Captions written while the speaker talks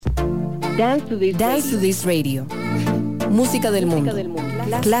Dance to This Radio. Música del mundo.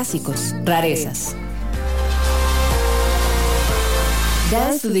 Clásicos, rarezas.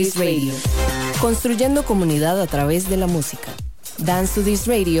 Dance to This Radio. Construyendo comunidad a través de la música. Dance to This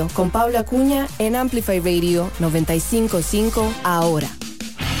Radio con Paula Acuña en Amplify Radio 95.5 ahora.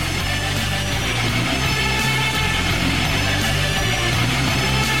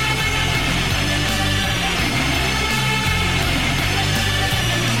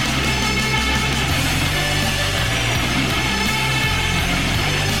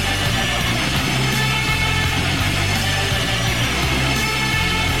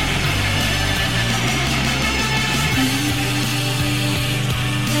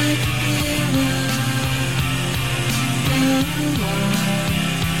 Like a mirror,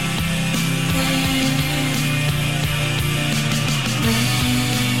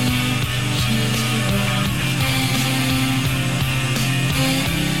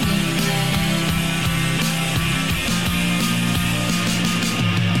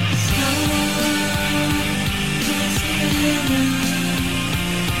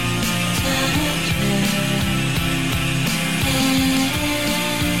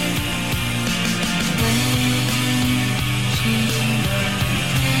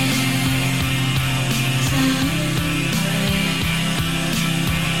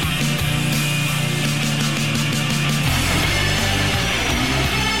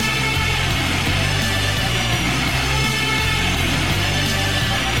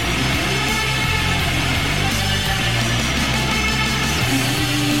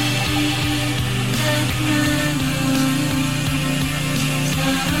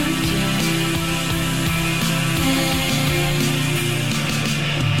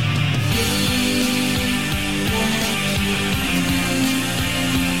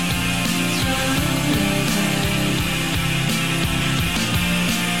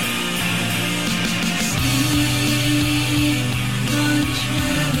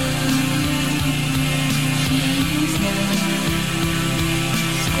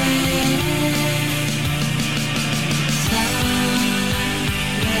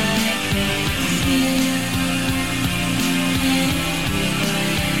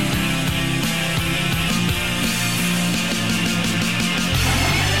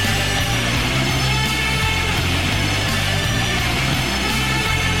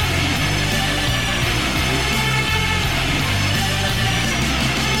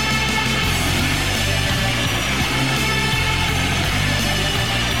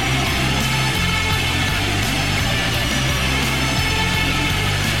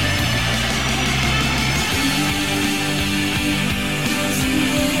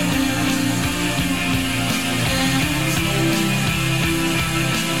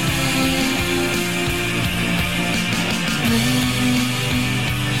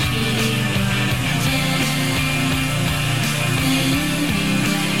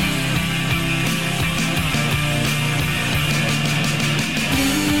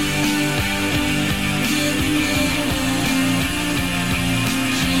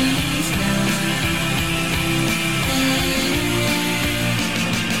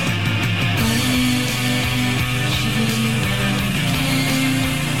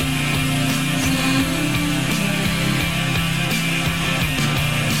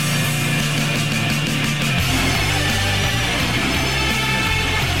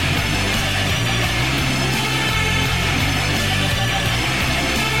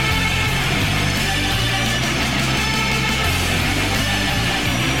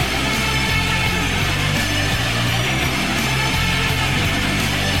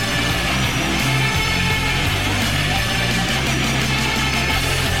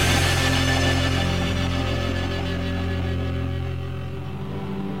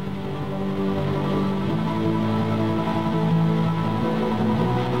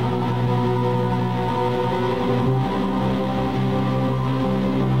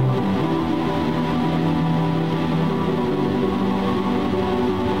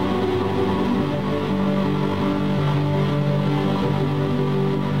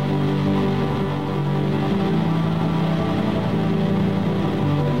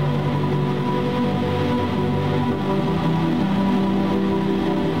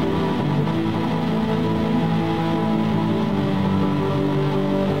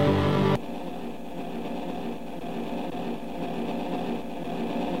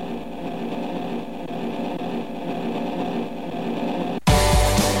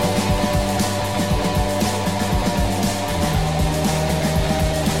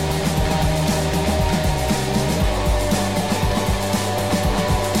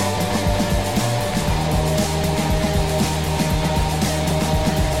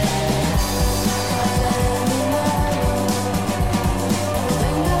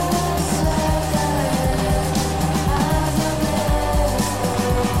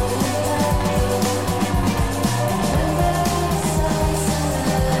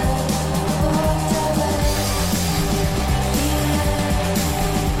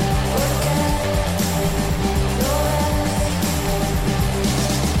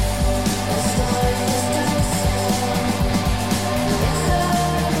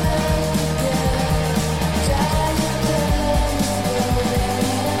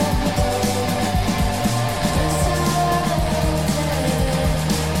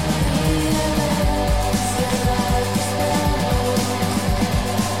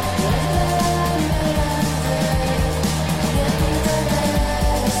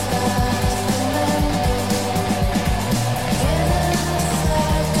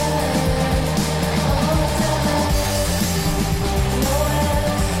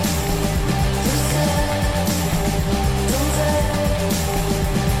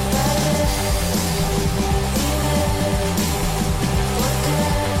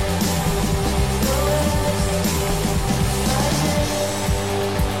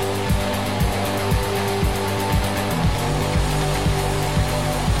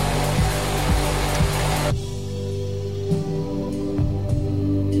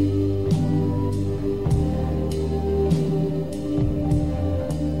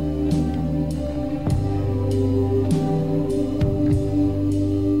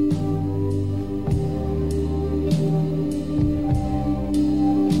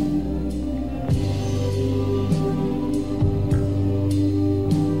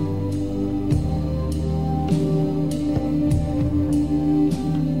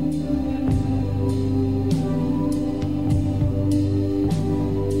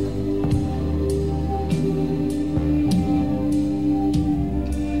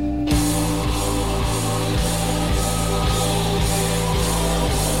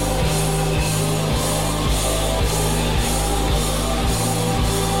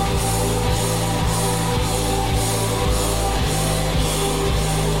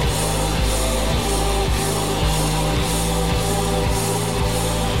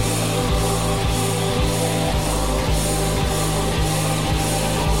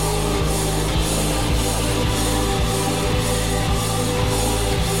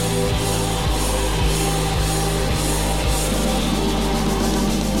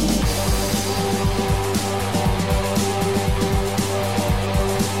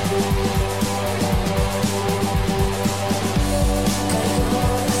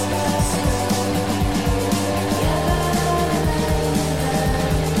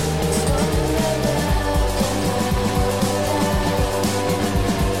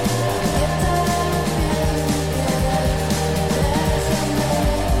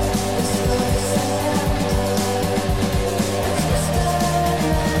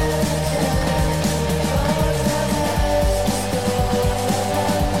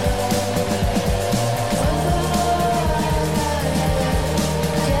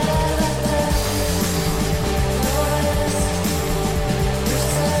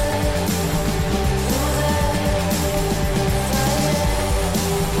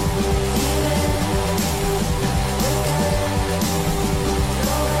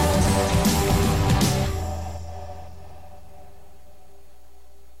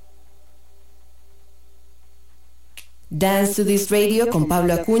 Dance to This Radio con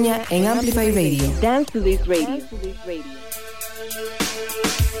Pablo Acuña en Amplify Radio. Dance to This Radio.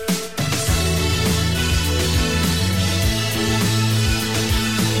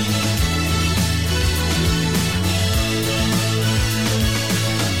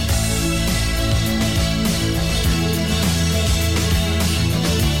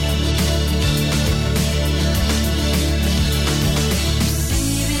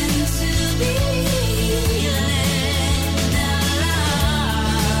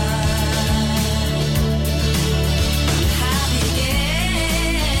 How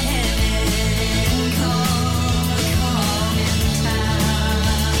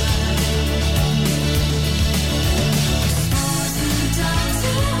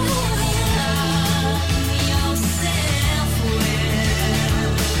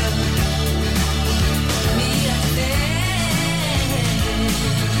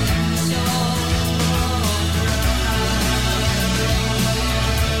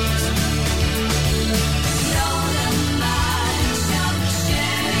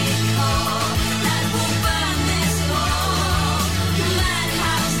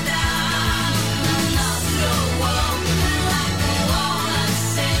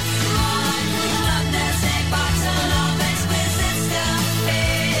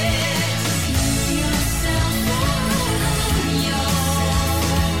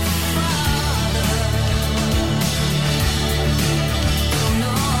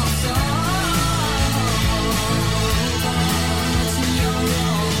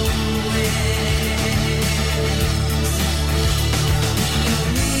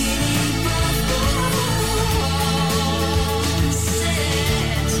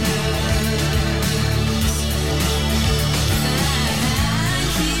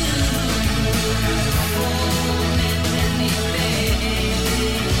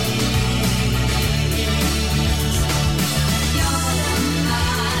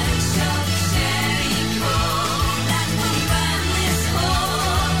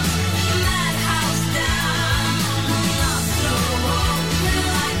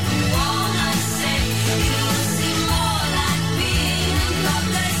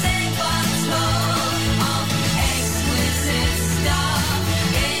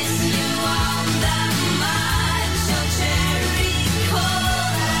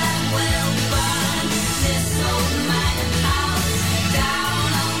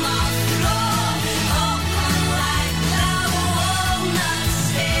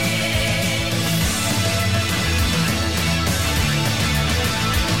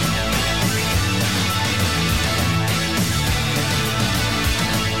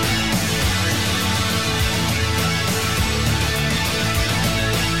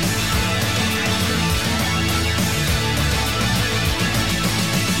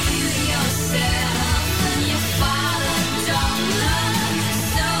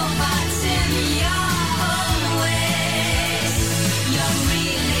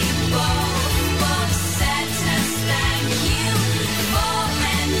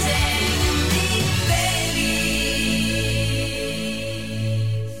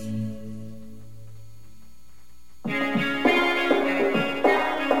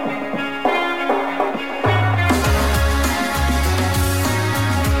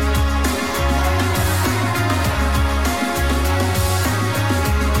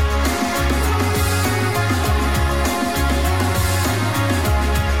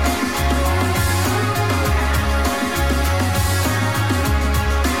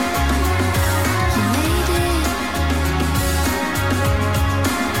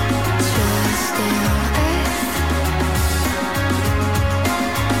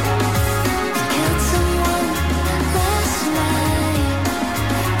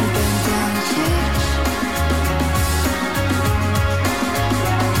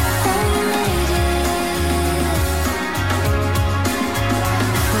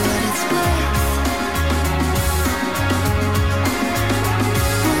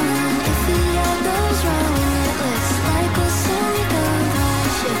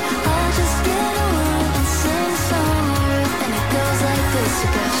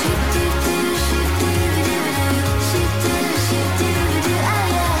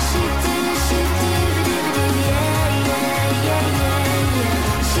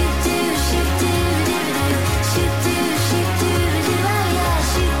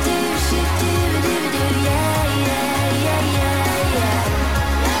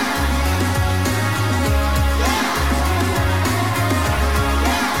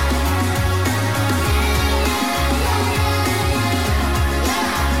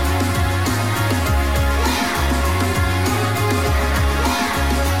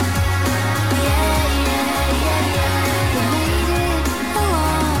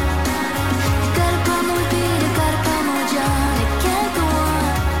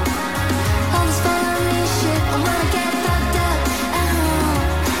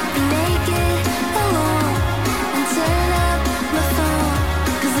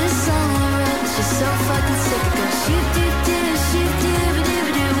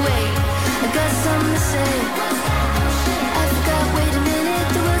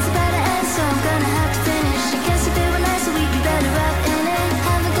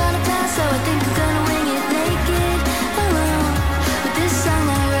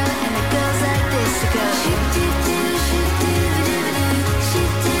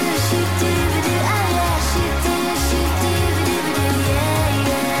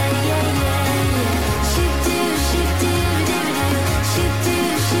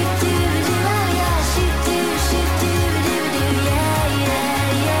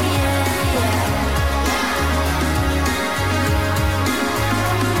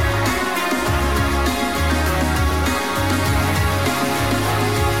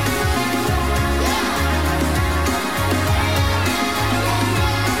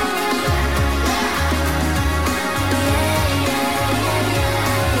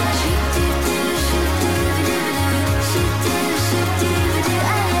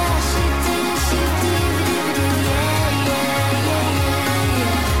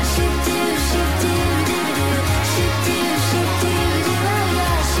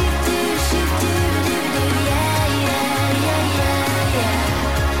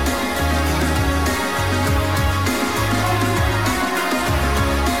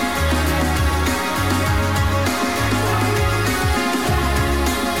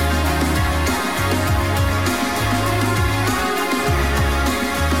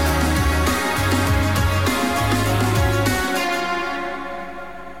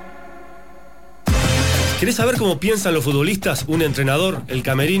 ¿Querés saber cómo piensan los futbolistas, un entrenador, el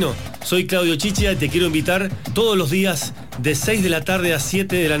camerino? Soy Claudio Chichia y te quiero invitar todos los días de 6 de la tarde a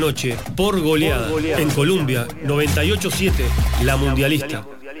 7 de la noche por goleada. En Colombia, 98.7, La Mundialista.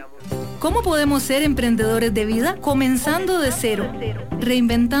 ¿Cómo podemos ser emprendedores de vida? Comenzando de cero,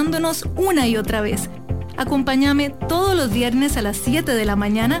 reinventándonos una y otra vez. Acompáñame todos los viernes a las 7 de la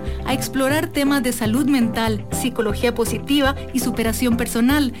mañana a explorar temas de salud mental, psicología positiva y superación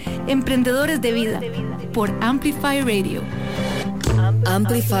personal. Emprendedores de vida, por Amplify Radio.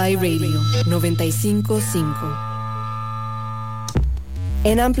 Amplify Radio 95.5.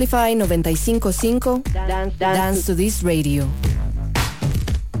 En Amplify 95.5, Dance to This Radio.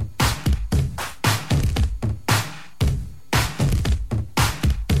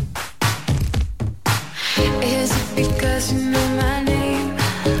 Because you know my name,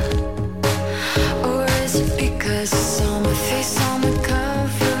 or is it because I saw my face on the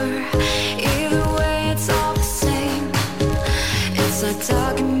cover? Either way, it's all the same. It's like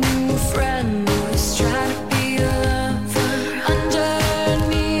talking to a friend who's trying to be a lover.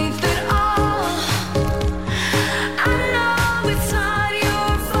 Underneath it all, I know it's not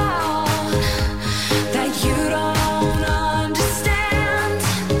your fault that you don't understand.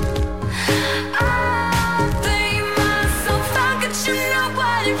 You know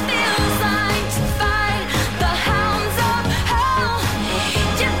what it feels like to fight the hounds of hell.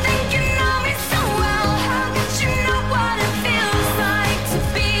 You think you know me so well. How could you know what it feels like to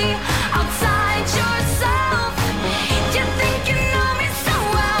be outside yourself? You think you know me so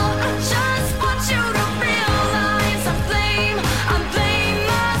well. I just want you to realize I blame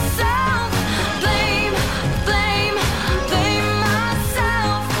myself. Blame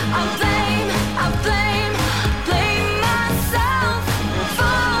myself. I blame myself.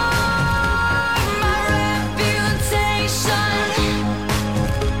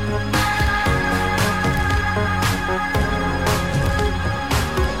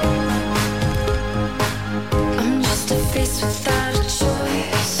 Without a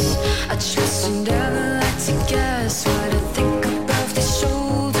choice, I trust you never like to guess what I think above the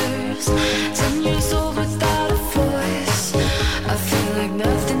shoulders. 10 years old without a voice, I feel like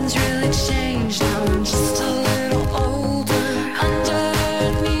nothing's really changed. Now I'm just a little older.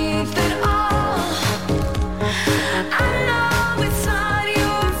 Underneath it all, I know it's not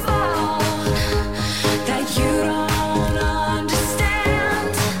your fault that you don't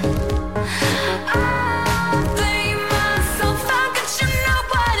understand. How could you know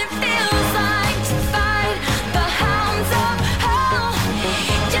what it feels like to fight the hounds of hell?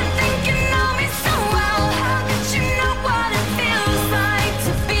 You think you know me so well. How could you know what it feels like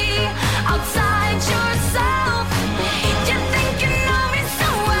to be outside yourself? You think you know me so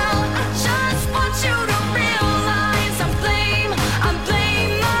well. I just want you to realize I blame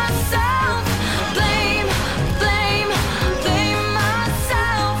myself. Blame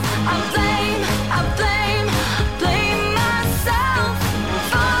myself. I blame myself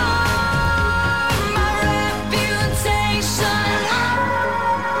for my reputation.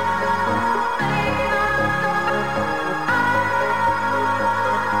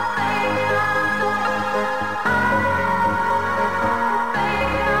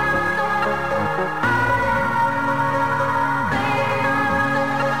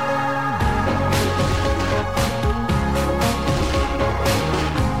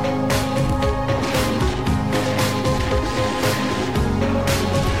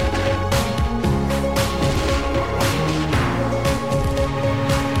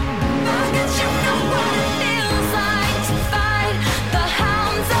 How could you know what it feels like to fight the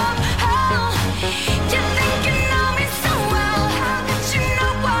hounds of hell? You think you know me so well. How could you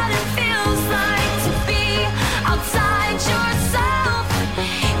know what it feels like to be outside yourself?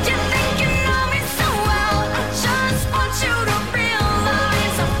 You think you know me so well. I just want you to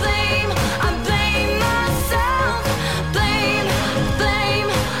realize I blame myself. Blame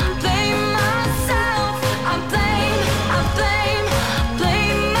myself. I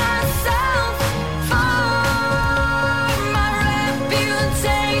blame myself for my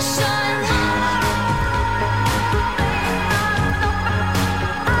reputation.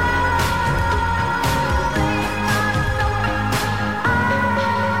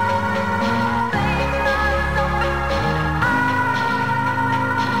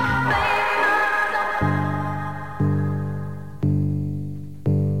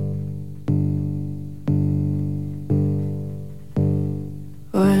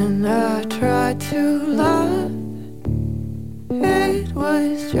 When I tried to love, it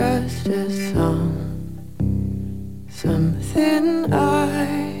was just a song, something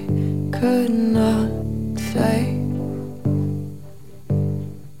I could not say.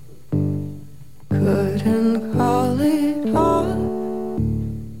 Couldn't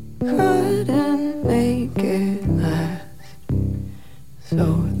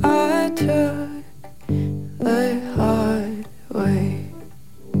I took the hard way.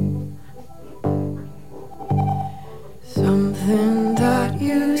 Something that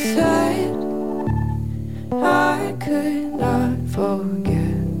you said I could not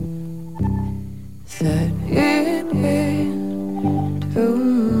forget. Set it into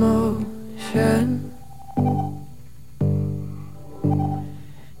motion.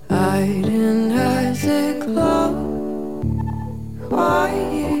 Hiding as it glowed,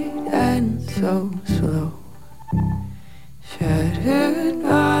 quiet and so slow. Shattered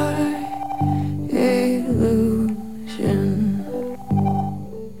my illusion.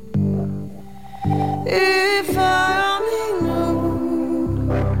 If I only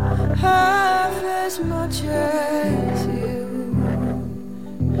knew half as much as you,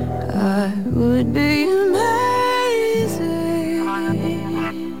 I would be amazing,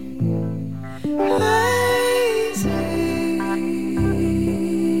 amazing.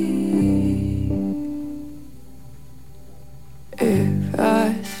 If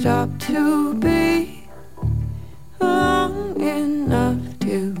I stopped to be long enough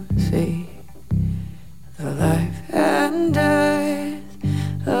to see the life and death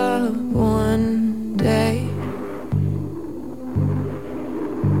of one day,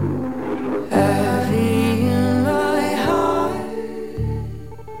 heavy in my heart,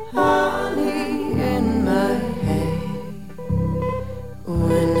 honey in my head,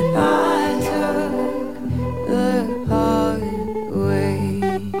 when I took the hard way.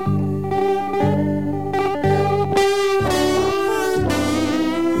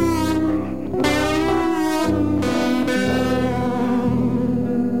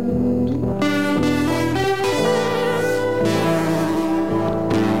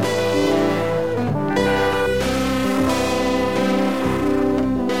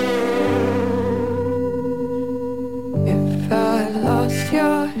 If I lost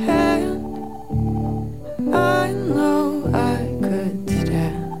your hand, I know I could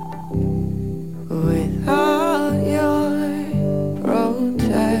stand without your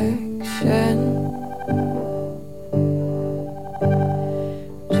protection.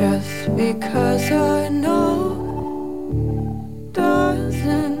 Just because I know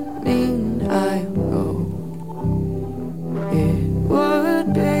doesn't mean I will. It would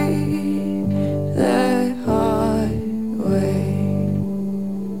be the hard way.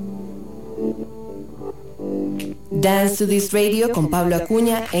 Dance to This Radio con Pablo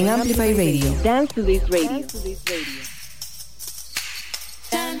Acuña en Amplify Radio. Dance to This Radio.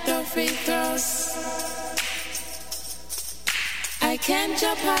 Tanto free throws. I can't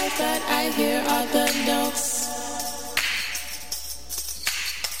jump high, but I hear all the notes.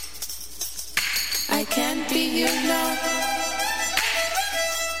 I can't be you, no.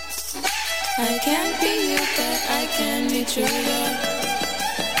 I can't be you, but I can be true love.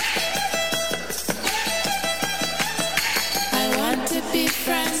 I want to be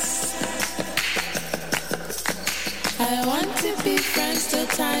friends. I want to be friends till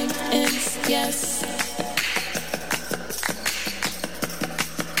time ends, yes.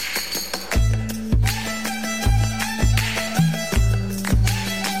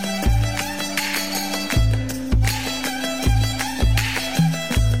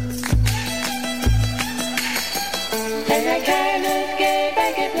 And I can't escape,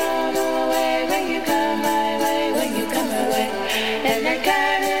 I get blown away when you come my way, when you come my way. And I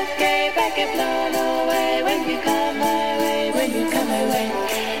can't escape, I get blown away when you come my way, when you come my way.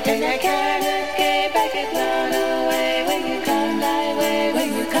 And I can't escape, I get blown away when you come my way,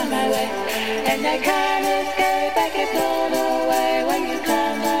 when you come my way. And I can't escape, I get blown away when you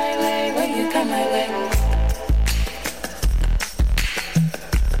come my way, when you come my way.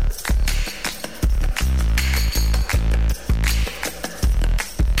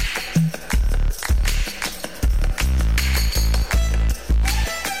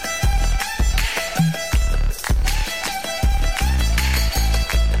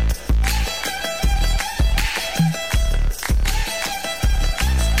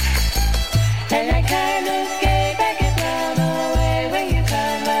 And I can't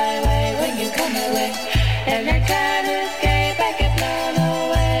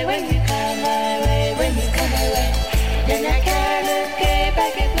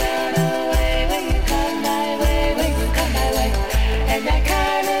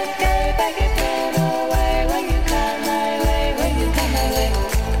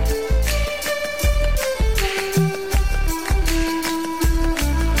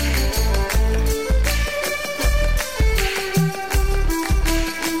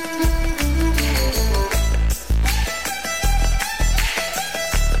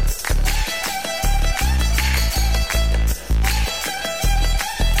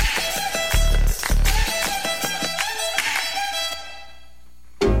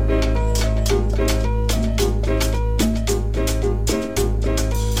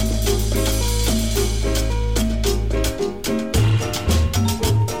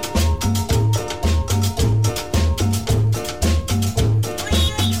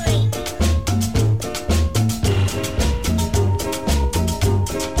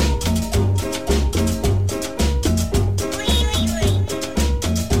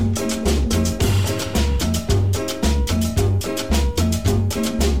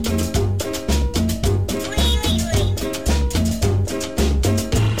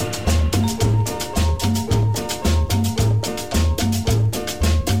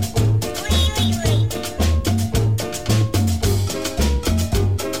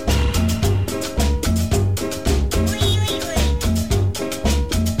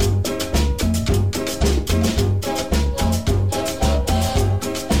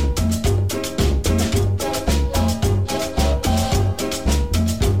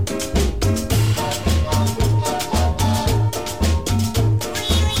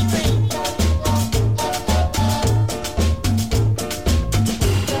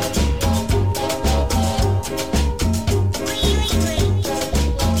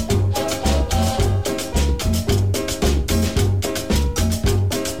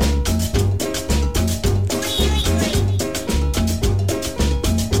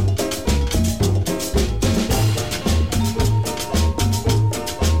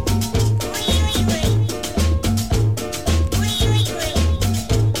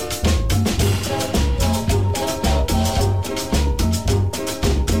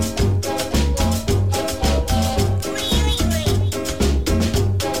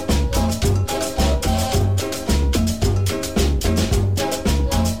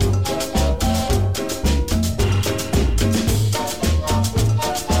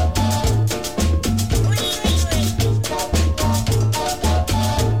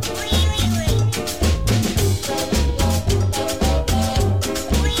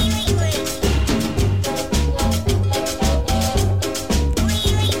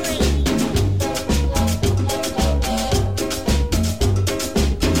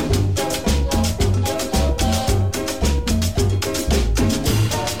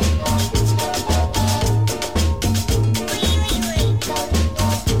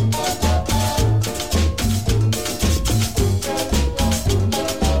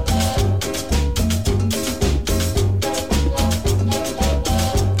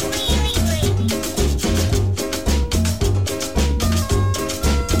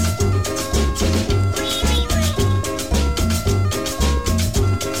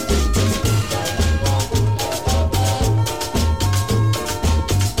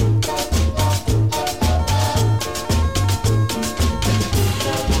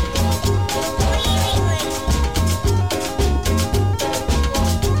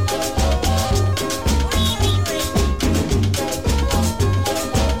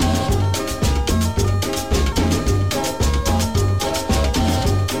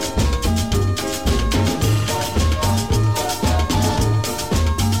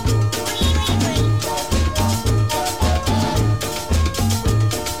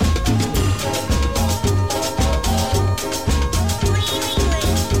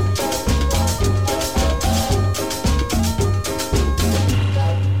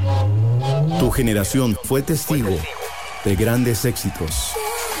generación fue testigo de grandes éxitos.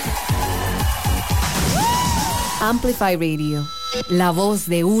 Amplify Radio, la voz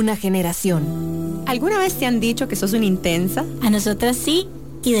de una generación. ¿Alguna vez te han dicho que sos una intensa? A nosotras sí,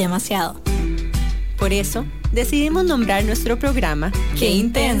 y demasiado. Por eso, decidimos nombrar nuestro programa ¡Qué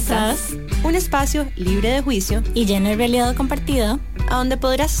intensas! Un espacio libre de juicio y lleno de realidad compartida, a donde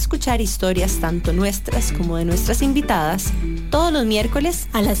podrás escuchar historias tanto nuestras como de nuestras invitadas todos los miércoles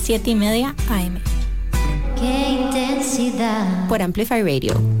a las 7:30 AM. ¡Qué intensidad! Por Amplify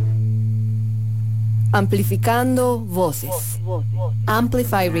Radio. Amplificando voces.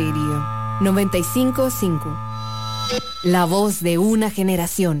 Amplify Radio 95.5. La voz de una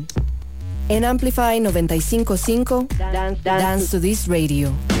generación. En Amplify 95.5, Dance to This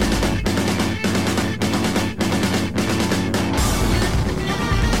Radio.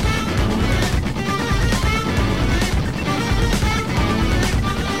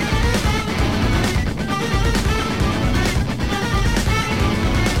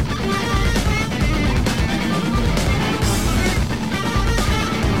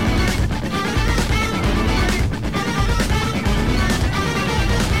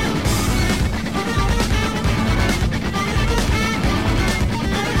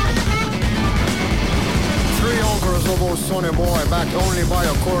 Sonny boy, backed only by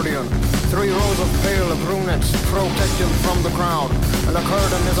accordion. 3 rows of pale brunettes protect him from the crowd. And the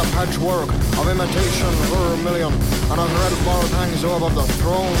curtain is a patchwork of imitation vermilion. And a red bar hangs over the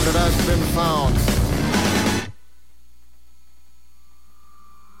throne that has been found.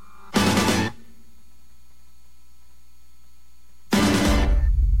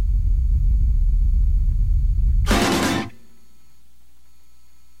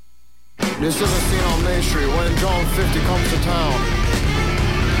 This is a scene on Main Street when John 50 comes to town.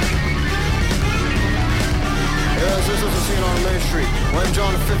 Yes, this is a scene on Main Street when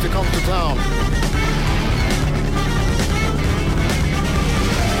John 50 comes to town.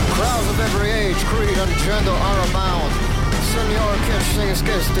 Crowds of every age, creed, and gender are abound. Senor Kish sings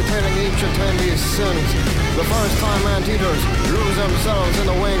skits detailing each attendee's sins. The first-time anteaters lose themselves in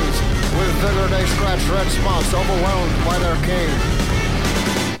the wings. With vigor they scratch red spots overwhelmed by their king.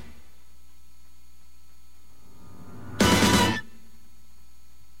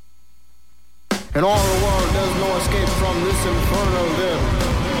 In all the world, there's no escape from this infernal din.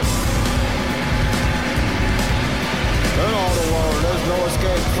 In all the world, there's no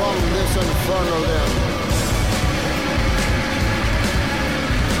escape from this infernal din.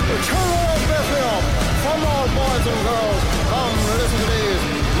 The children of Bethlehem, from all boys and girls, come listen to these,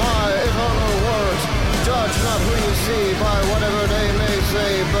 my eternal words. Judge not who you see by whatever they may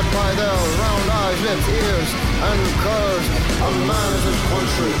say, but by their round eyes, lips, ears, and curves. A man is his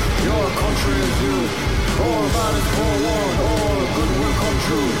country, your country is you. All bad is forewarned, all good will come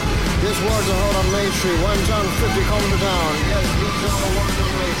true. These words are heard on Main Street when John 50 comes to town. Yes, these are the words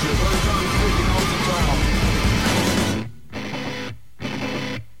on Main Street when John 50 comes to town.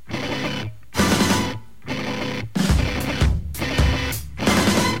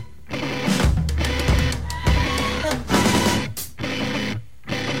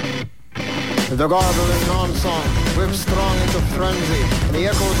 The garbling non-song whips strong into frenzy, and the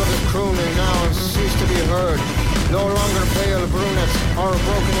echoes of his crooning now cease to be heard. No longer pale brunettes are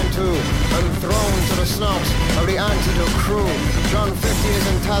broken in two and thrown to the snouts of the antidote crew. John 50 is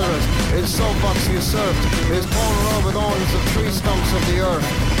in tatters, his soapbox usurped, his torn robe adorns the tree stumps of the earth.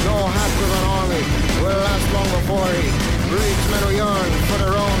 No hat with an army will last long before he breeds men who yearn for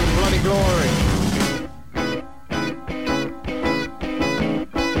their own bloody glory.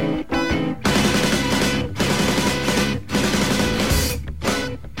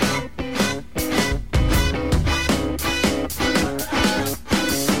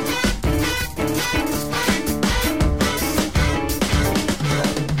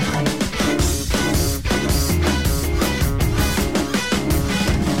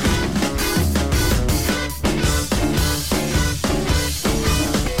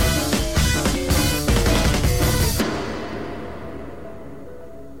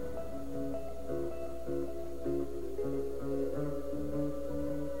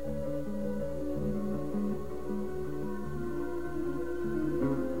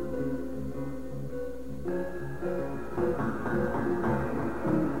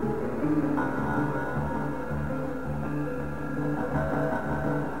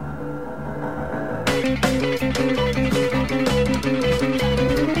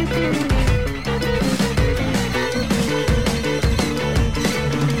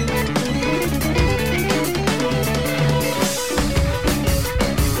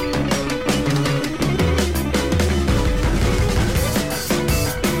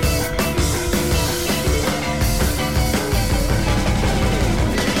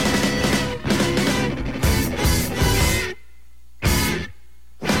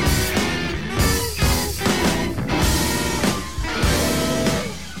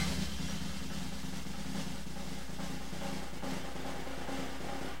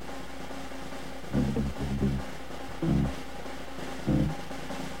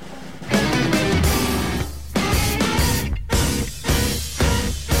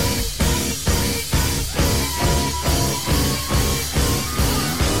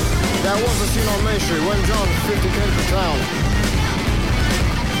 on Main Street when John 50 came to town.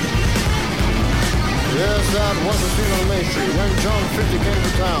 Yes, that was the scene on Main Street when John 50 came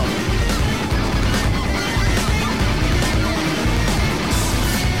to town.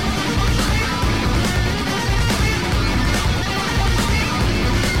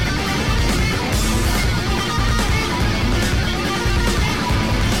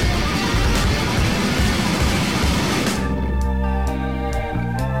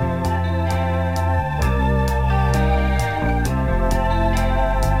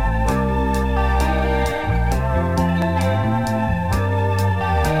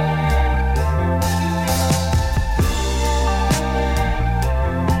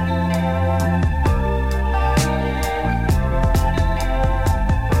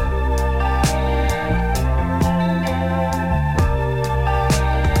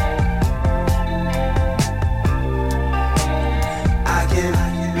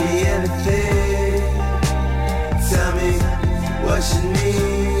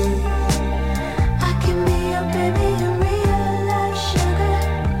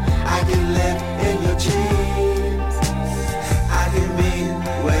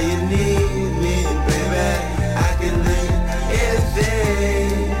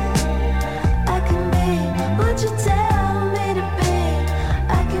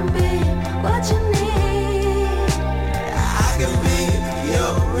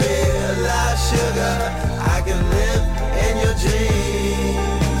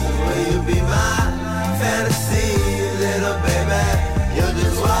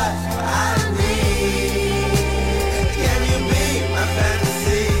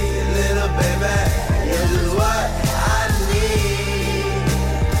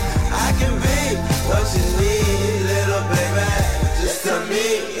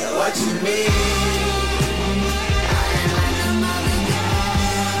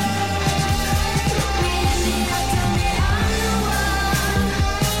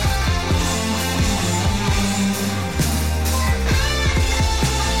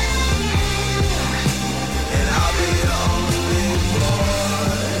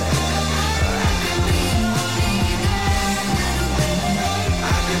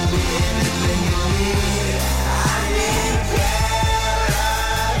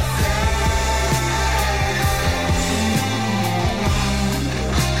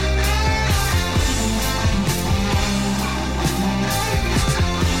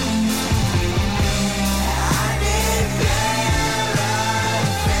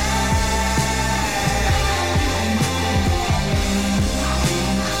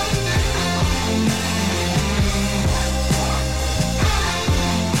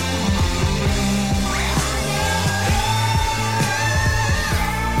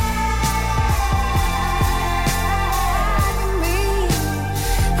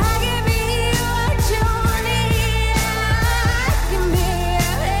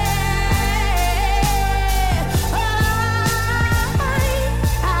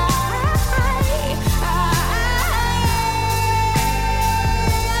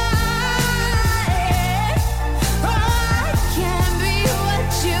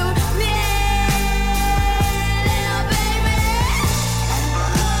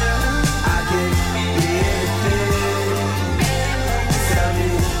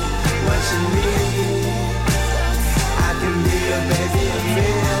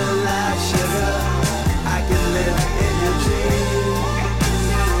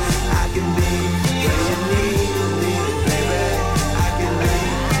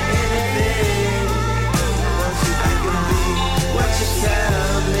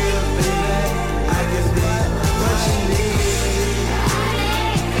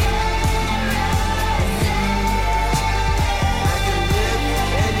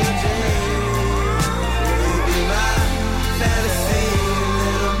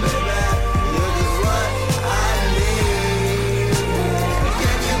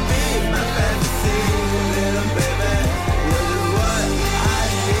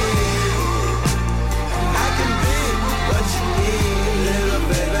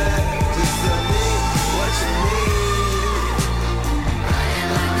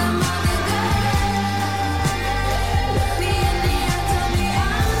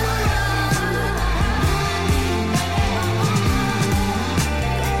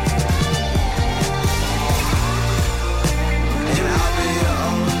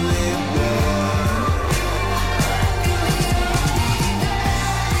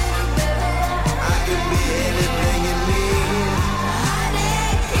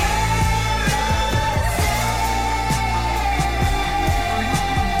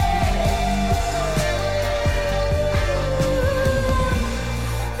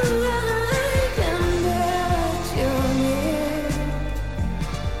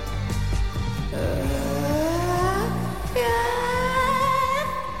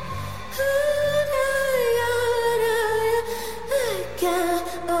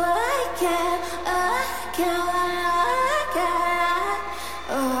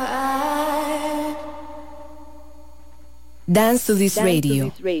 Dance to This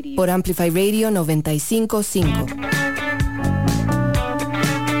Radio, por Amplify Radio 95.5.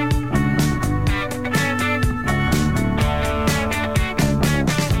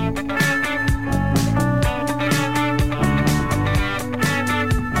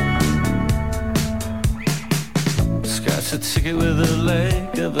 Scratch a ticket with a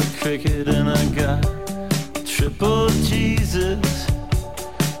leg of a cricket and I got triple Jesus.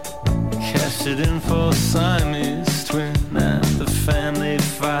 Cashed it in for Siamese twin and the family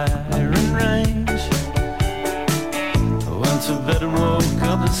firing range. I went to bed and woke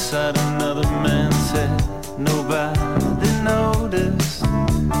up inside another man's head. Nobody noticed.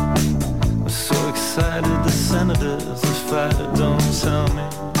 I'm so excited the senators, the fighter don't tell me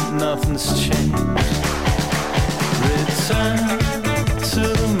nothing's changed. Return to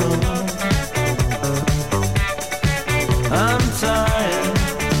the moon. I'm tired.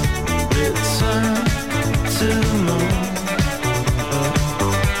 Return to the moon.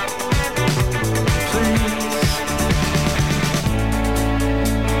 Please.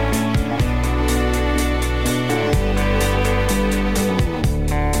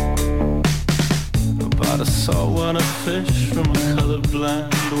 I bought a saltwater fish from a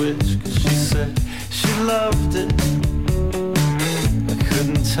colorblind witch, 'cause she said she loved it. I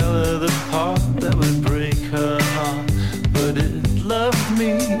couldn't tell her the part that would break her heart, but it loved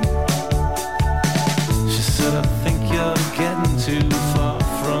me. She said, I think you're getting too far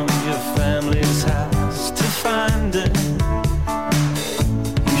from your family's house to find it.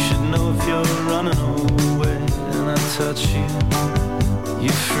 You should know if you're running away and I touch you,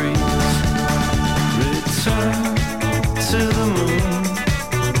 you freeze. Return to the moon.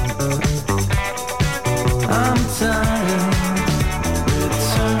 I'm tired.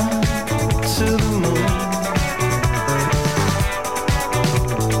 Return to the moon.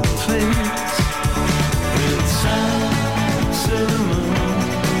 Please. Return to the moon.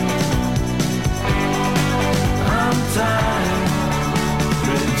 I'm tired.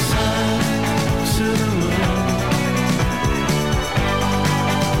 Return to the moon.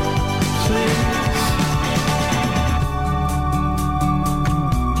 Please.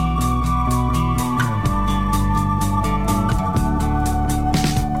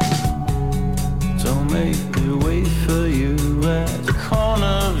 Make me wait for you at the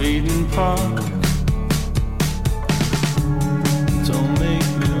corner of Eden Park. Don't make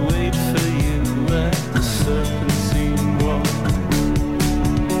me wait for you at the Serpentine Walk.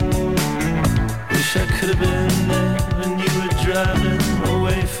 Wish I could have been there when you were driving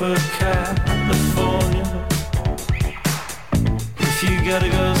away for California. If you gotta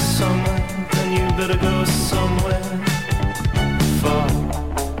go somewhere, then you better go somewhere far.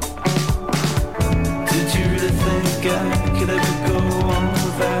 I could ever go on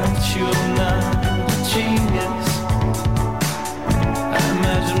without you? I'm not a genius. I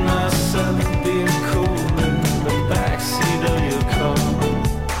imagine myself being cool in the backseat of your car.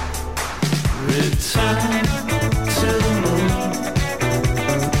 Return to the moon.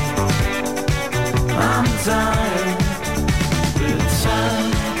 I'm dying. Return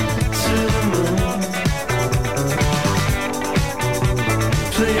to the moon.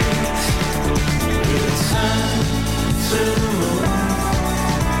 Please. Return to the moon.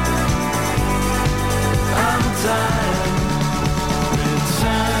 I'm dying.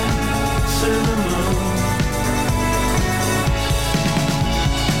 Return to the moon.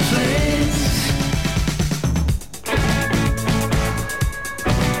 Please.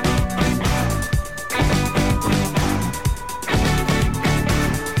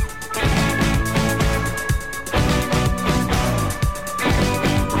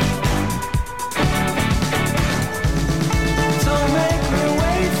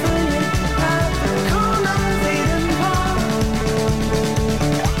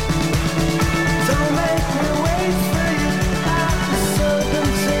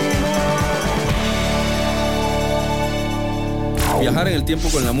 Viajar en el tiempo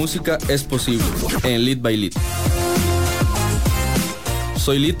con la música es posible en Lead by Lead.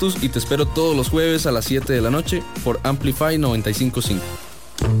 Soy Litus y te espero todos los jueves a las 7 de la noche por Amplify 95.5.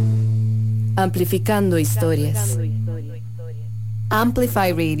 Amplificando historias.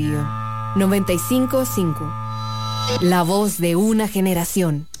 Amplify Radio 95.5. La voz de una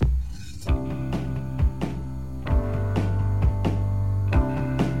generación.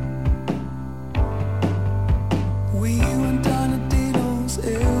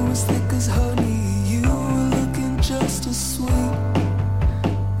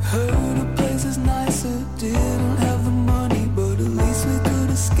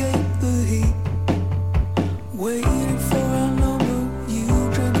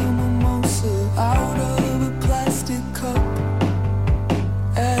 Out of a plastic cup.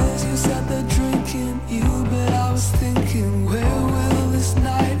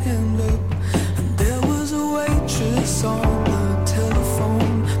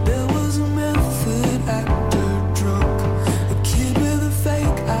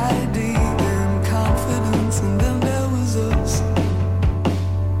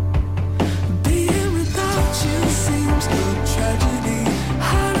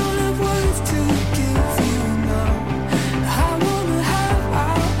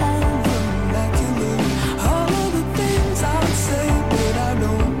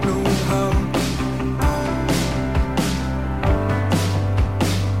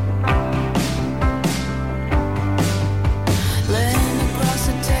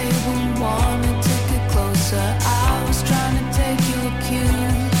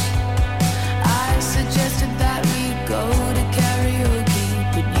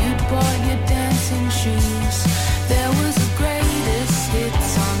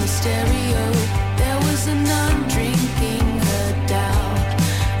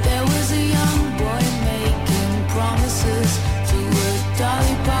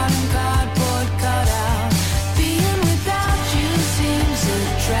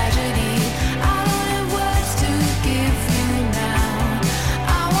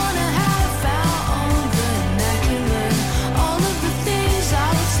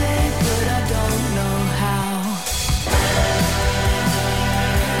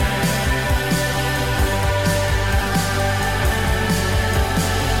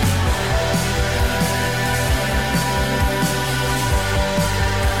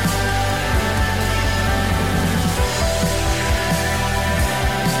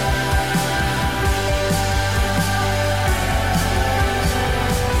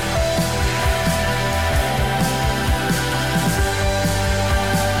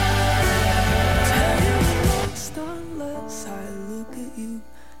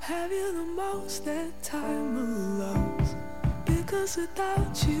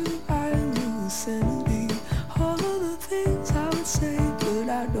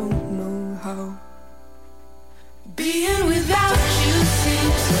 I don't know how. Being without you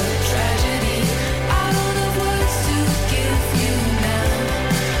seems a tragedy. I don't have words to give you now.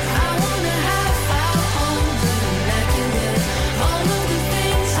 I wanna have our own vernacular. All of the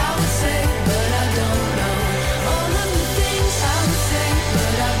things I would say, but I don't know. All of the things I would say,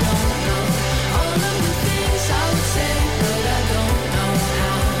 but I don't know. All of the things I would say, but I don't know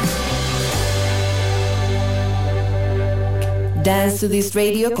how. Dance to This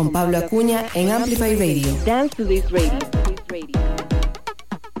Radio con Pablo Acuña en Amplify Radio. Dance to This Radio.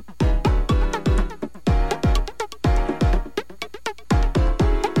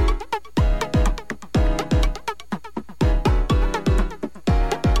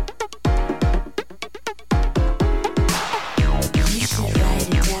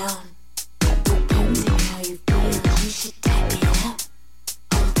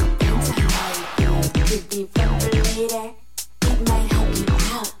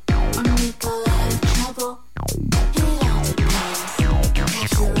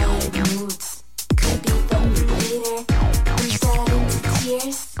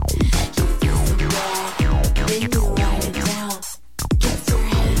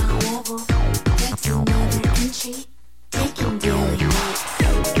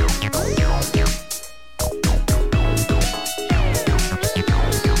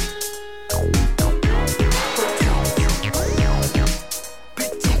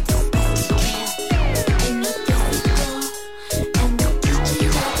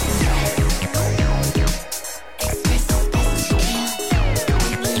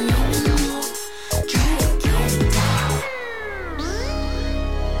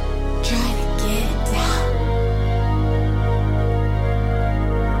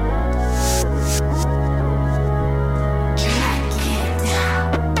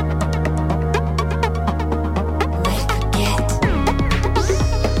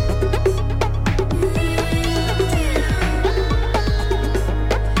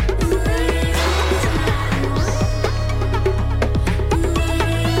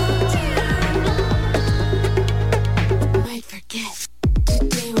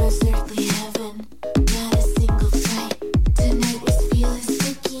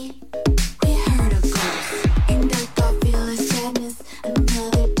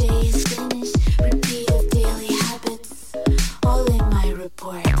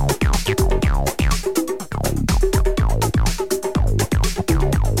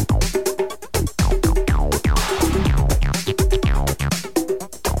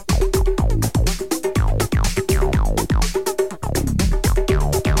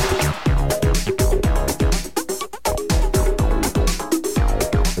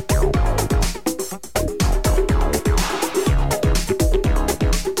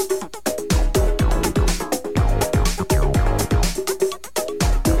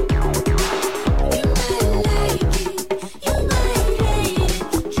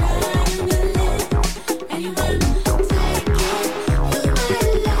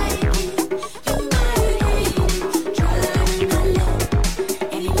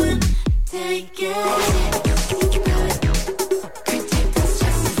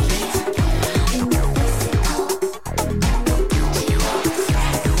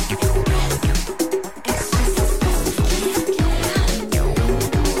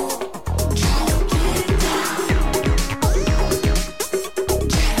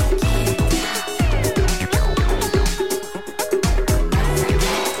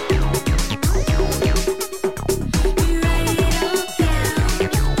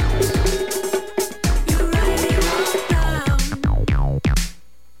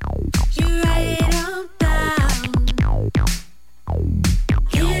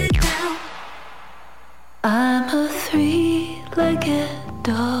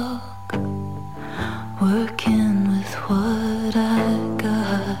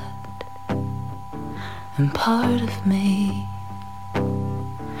 and part of me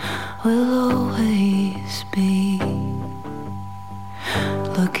will always be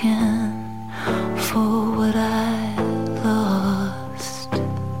looking for what I lost.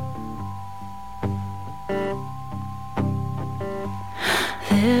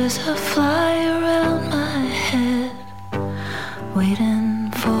 There's a fly around my head,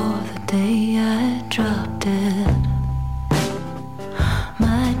 waiting for the day I drop dead.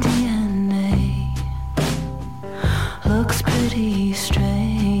 My DNA looks pretty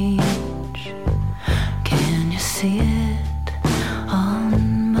strange. Can you see it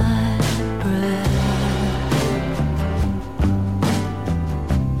on my breath?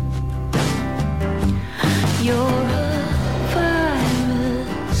 You're a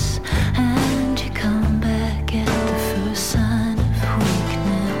virus, and you come back at the first sign of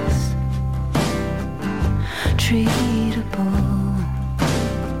weakness. treatable,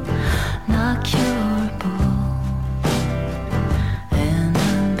 not curable. And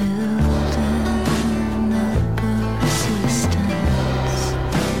I'm building up a resistance.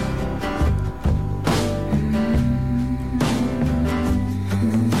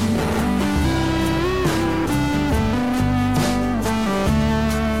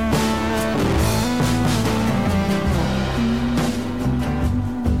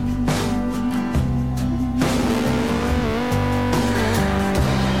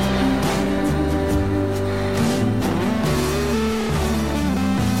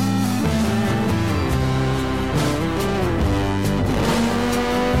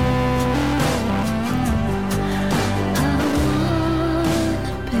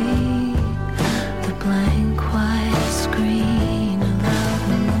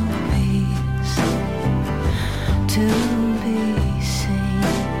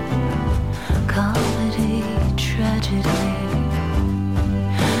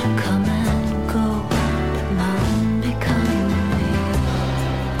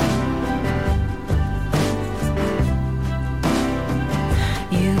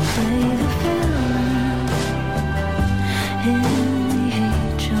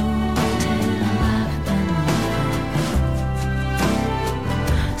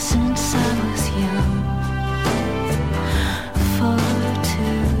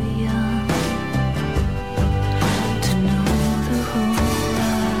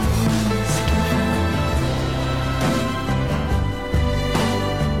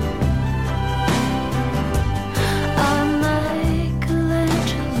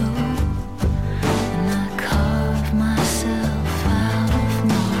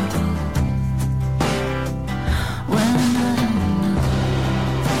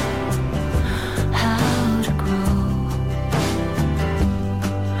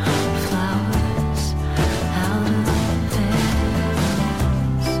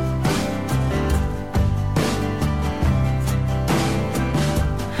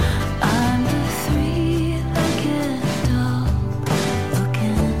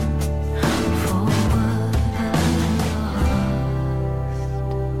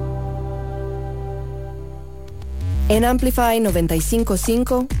 En Amplify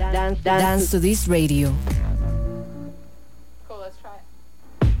 95.5, Dance to This Radio.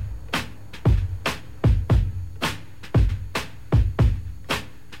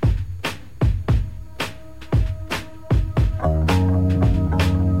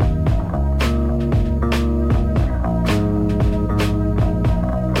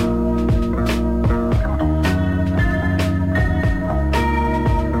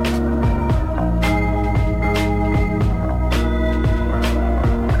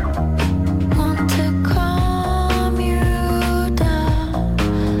 Want to call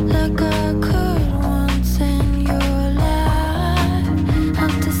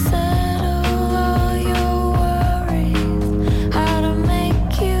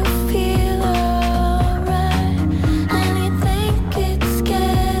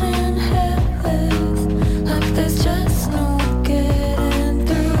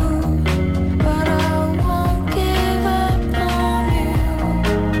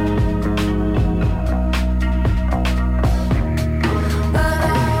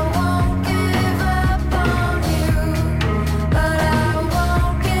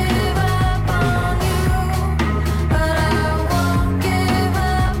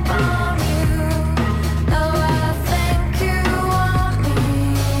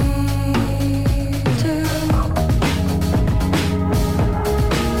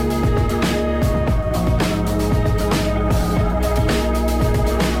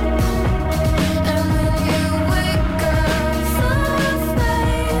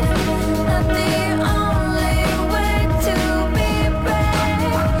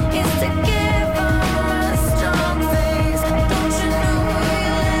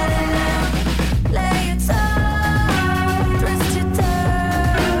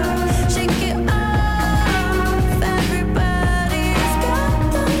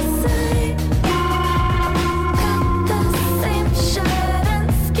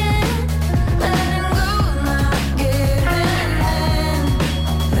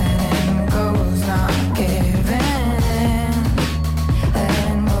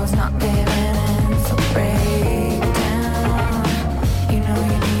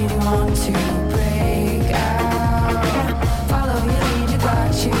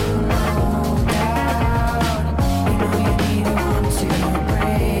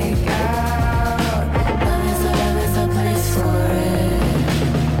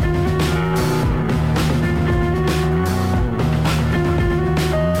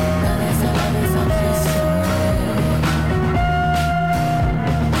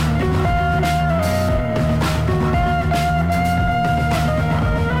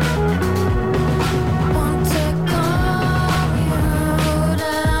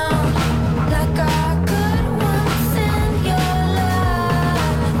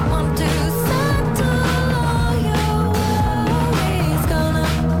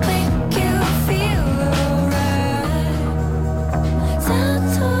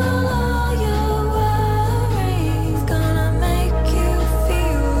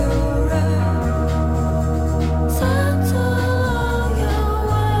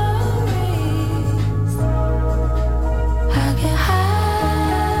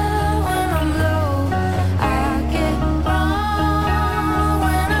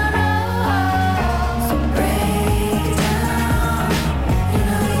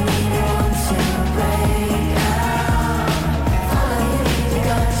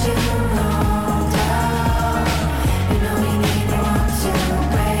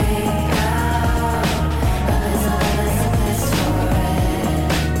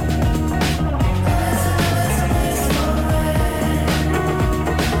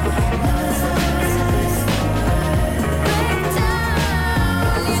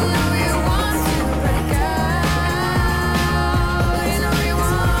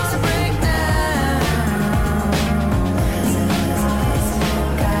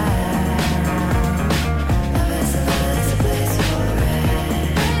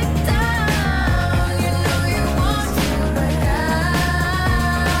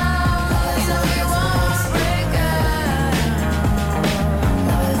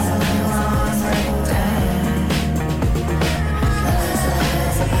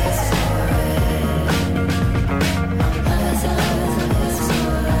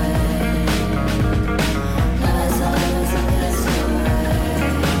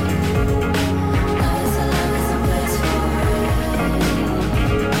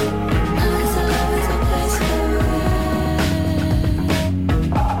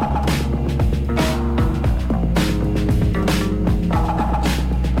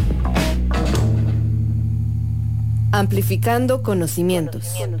Amplificando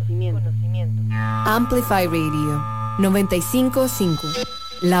conocimientos. Amplify Radio 955.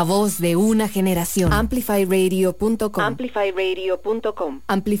 La voz de una generación. Amplifyradio.com. Amplifyradio.com.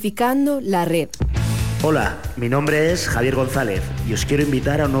 Amplificando la red. Hola, mi nombre es Javier González y os quiero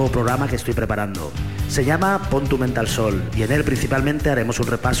invitar a un nuevo programa que estoy preparando. Se llama Pon tu mente al sol y en él principalmente haremos un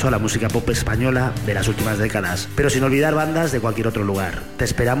repaso a la música pop española de las últimas décadas, pero sin olvidar bandas de cualquier otro lugar. Te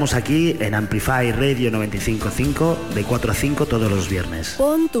esperamos aquí en Amplify Radio 955 de 4 a 5 todos los viernes.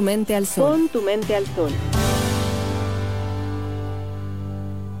 Pon tu mente al sol. Pon tu mente al sol.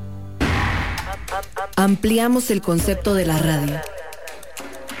 Ampliamos el concepto de la radio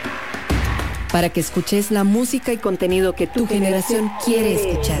para que escuches la música y contenido que tu generación quiere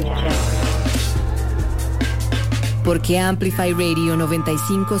escuchar. Porque Amplify Radio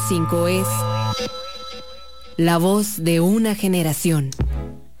 955 es la voz de una generación.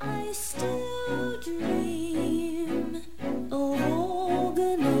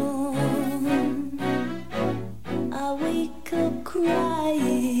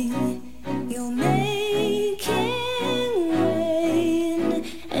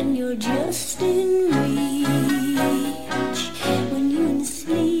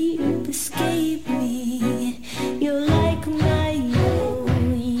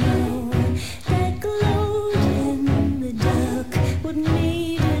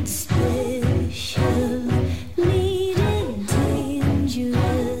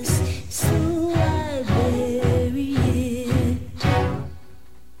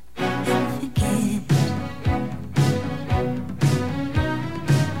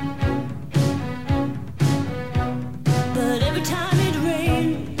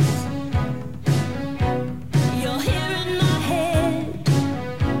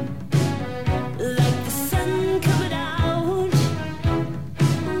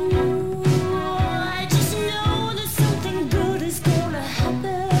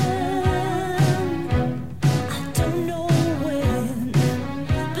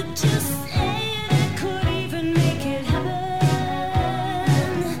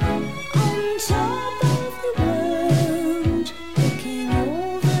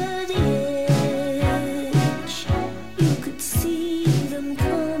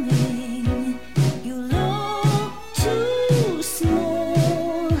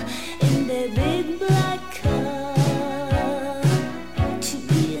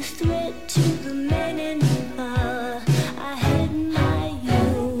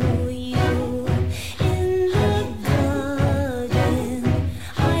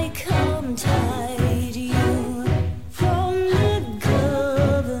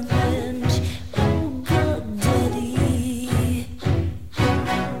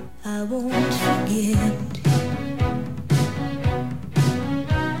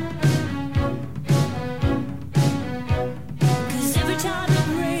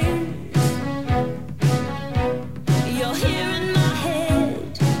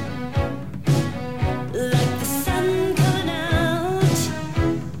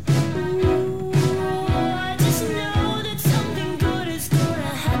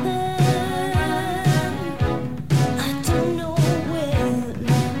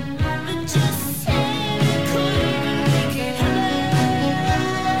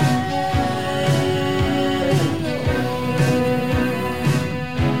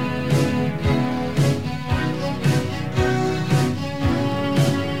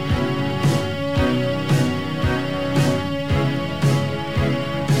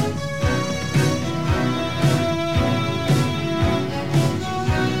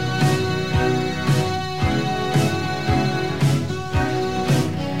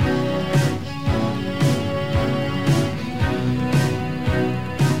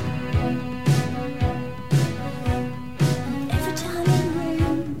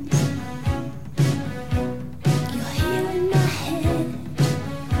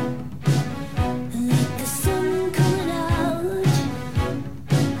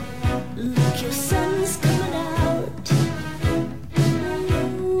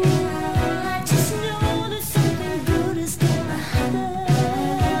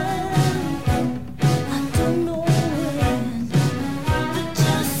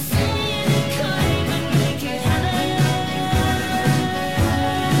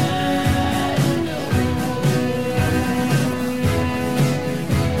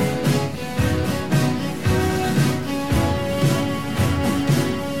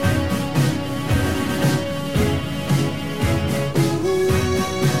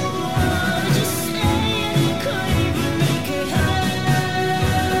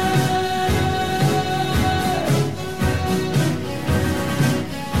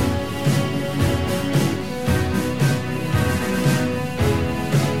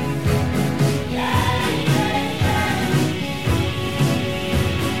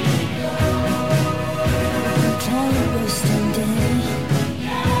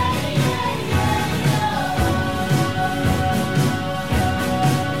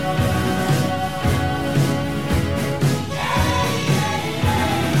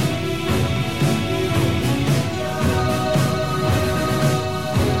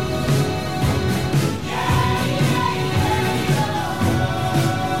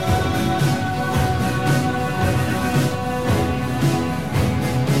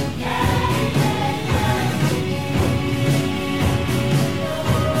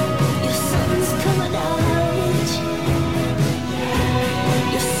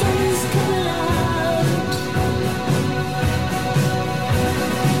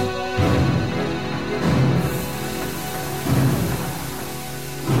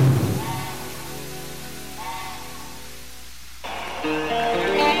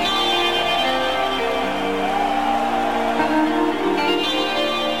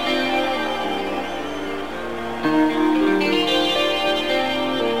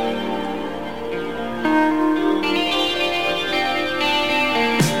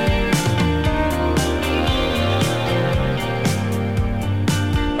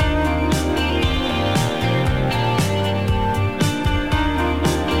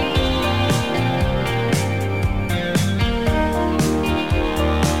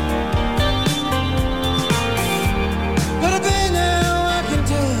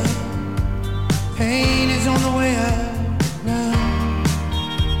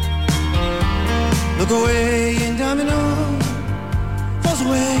 walk away and domino falls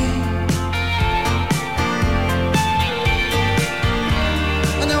away.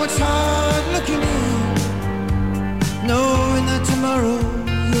 And now it's hard looking in, knowing that tomorrow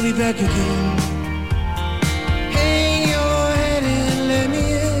you'll be back again. Hang your head and let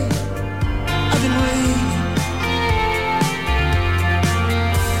me in. I've been waiting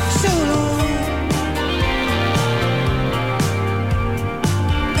so long.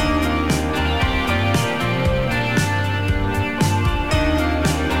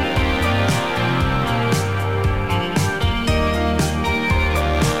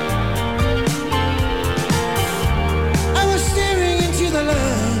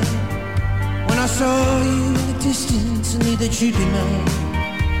 I saw you in the distance and knew that you'd be mine.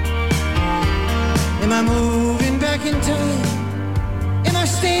 Am I moving back in time? Am I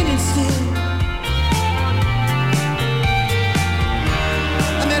standing still?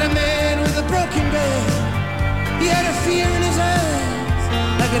 I met a man with a broken bed. He had a fear in his eyes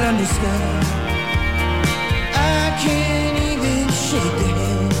I could understand. I can't even shake the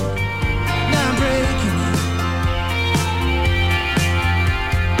hand. Now I'm breaking it.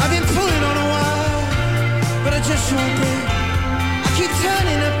 I've been pulling on a wire, but I just won't break. I keep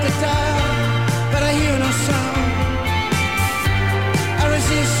turning up the dial, but I hear no sound. I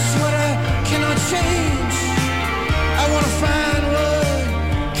resist what I cannot change. I wanna find what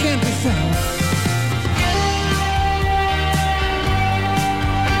can't be found.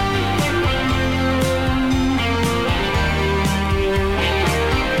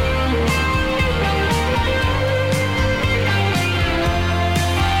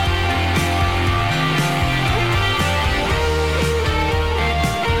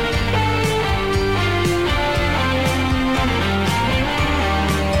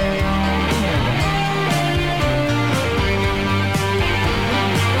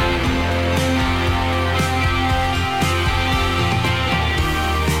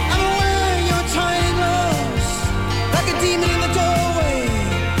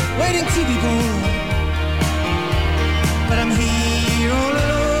 To be born, but I'm here all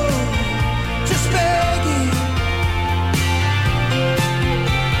alone, just begging.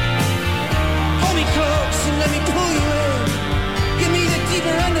 Hold me close and let me pull you in. Give me the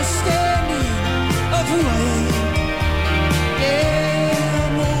deeper understanding of who I am. Yeah,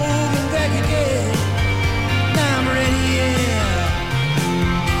 I'm moving back again. Now I'm ready, yeah.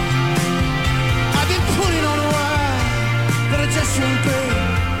 I've been pulling on a wire, but I just won't break.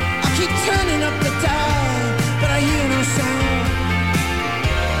 Keep turning up the dial, but I hear no sound.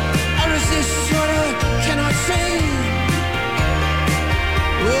 I resist what I cannot change.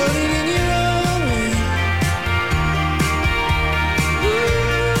 Rolling in your own way.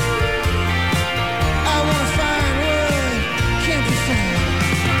 I wanna find what can't be found.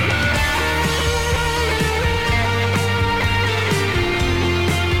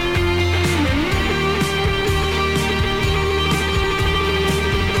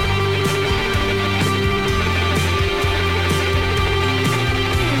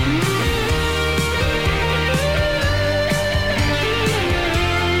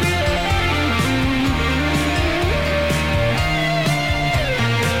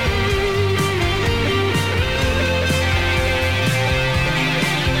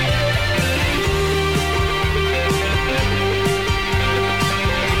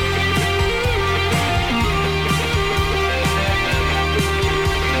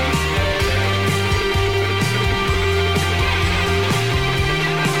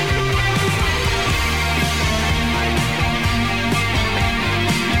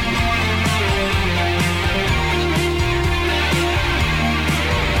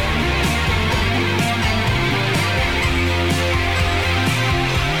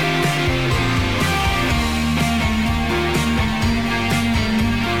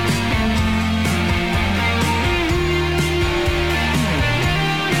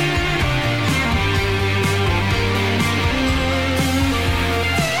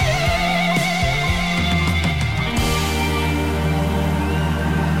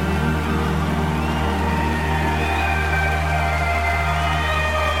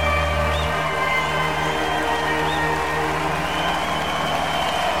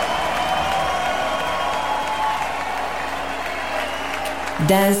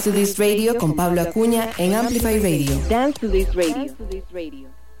 Dance to This Radio con Pablo Acuña en Amplify Radio. Dance to This Radio.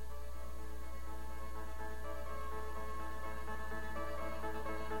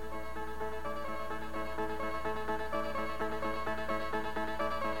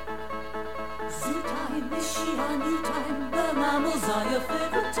 Zoo time, is she a new time? The mammals are your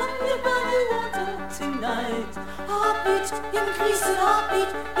favorite time. You buy water tonight. Heartbeat, increasing heartbeat.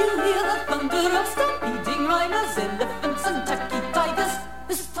 You hear the thunder of stampeding rhinos, elephants and tacky tigers.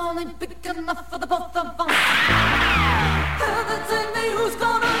 This town ain't big enough for the both of us. Heaven send me, who's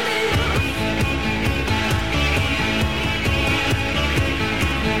gonna leave?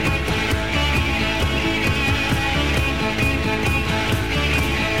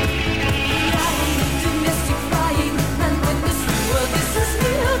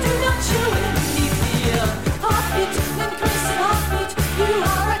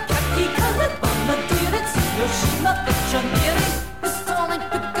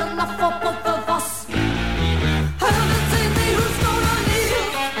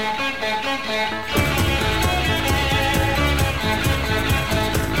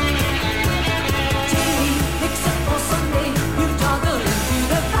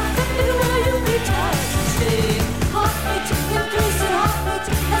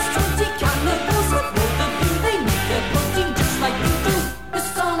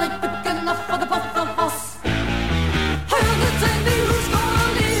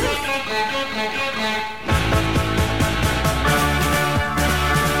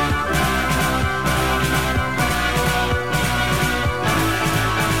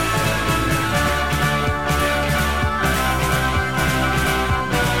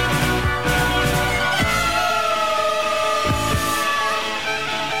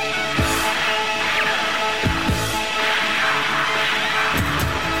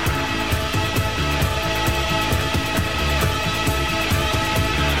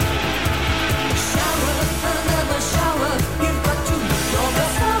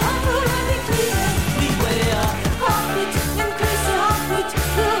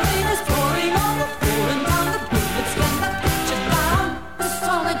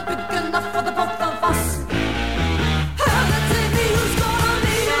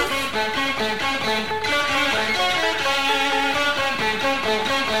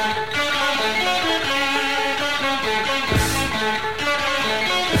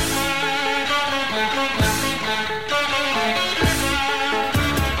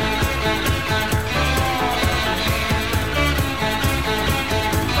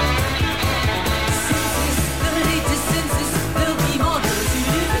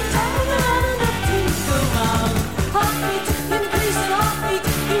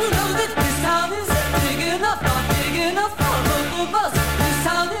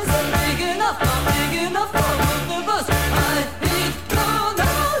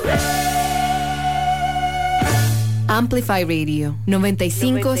 Amplify Radio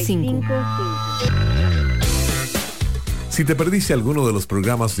 95.5. Si te perdiste alguno de los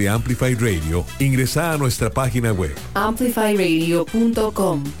programas de Amplify Radio, ingresa a nuestra página web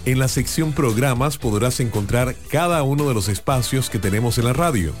amplifyradio.com. En la sección programas podrás encontrar cada uno de los espacios que tenemos en la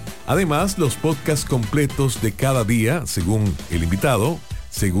radio. Además, los podcasts completos de cada día, según el invitado,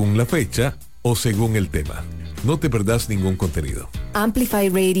 según la fecha o según el tema. No te perdás ningún contenido.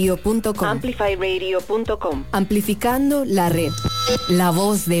 Amplifyradio.com. Amplifyradio.com. Amplificando la red. La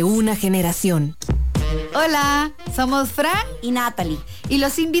voz de una generación. Hola, somos Fran y Natalie y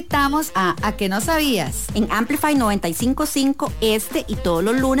los invitamos a que no sabías en Amplify 95.5 y todos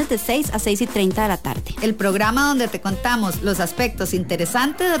los lunes de 6 a 6:30 de la tarde. El programa donde te contamos los aspectos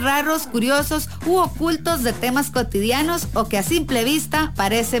interesantes, raros, curiosos u ocultos de temas cotidianos o que a simple vista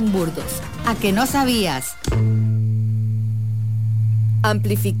parecen burdos. A que no sabías.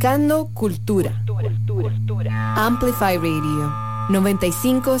 Amplificando cultura. Amplify Radio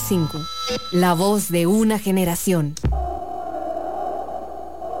 95.5. La voz de una generación.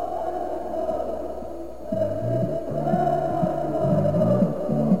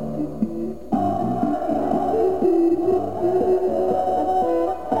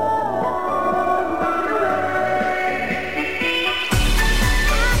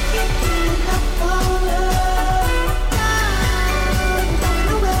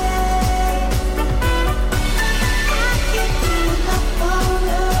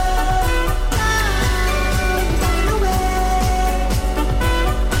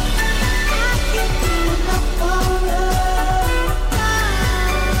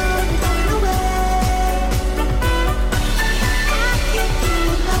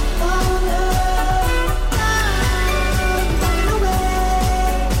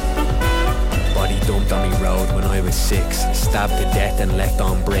 Stabbed to death and left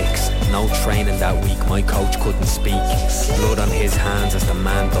on bricks. No training that week, my coach couldn't speak. Blood on his hands as the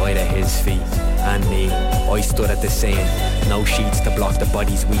man died at his feet. and me. I stood at the scene. No sheets to block the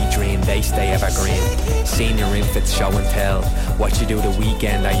bodies we dream, they stay evergreen. Senior infants show and tell. What you do the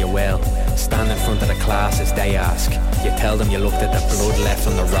weekend, are you well? Stand in front of the classes, they ask. You tell them you looked at the blood left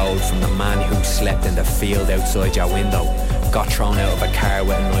on the road from the man who slept in the field outside your window. Got thrown out of a car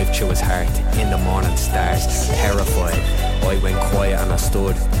with a knife through his heart. In the morning stars, terrified. I went quiet and I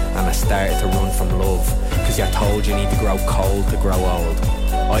stood, and I started to run from love. Cause you're told you need to grow cold to grow old.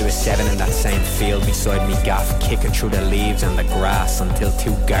 I was 7 in that same field beside me gaff, kicking through the leaves and the grass until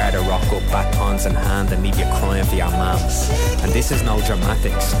 2 Garda rock up, batons in hand, and leave you crying for your mams. And this is no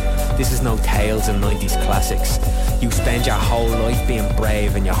dramatics, this is no tales and 90s classics. You spend your whole life being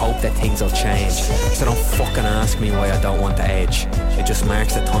brave and you hope that things will change. So don't fucking ask me why I don't want to age. It just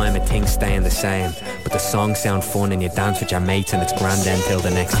marks the time of things staying the same. But the songs sound fun and you dance with your mates and it's grand then till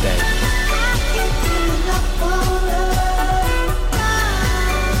the next day.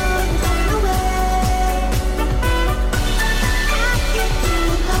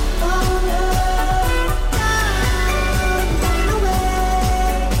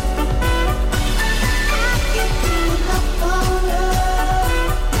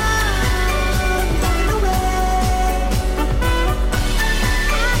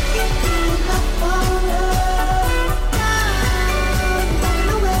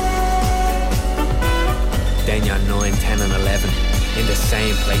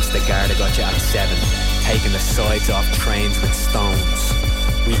 Same place the Garda got you at 7, taking the sides off trains with stones.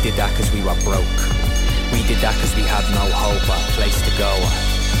 We did that cause we were broke. We did that cause we had no hope or a place to go.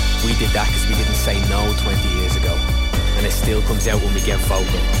 We did that cause we didn't say no 20 years ago. And it still comes out when we get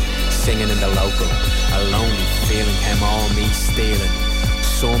vocal, singing in the local. A lonely feeling came on me stealing.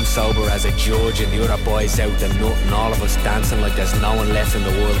 Some sober as a judge and the other boys out the nut, and all of us dancing like there's no one left in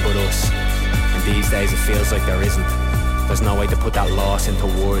the world but us. And these days it feels like there isn't. There's no way to put that loss into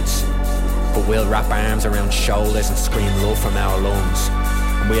words. But we'll wrap arms around shoulders and scream love from our lungs.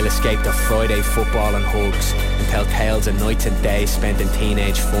 And we'll escape the Friday football and hugs and tell tales of nights and days spent in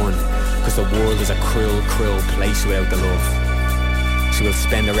teenage fun. Cause the world is a cruel, cruel place without the love. So we'll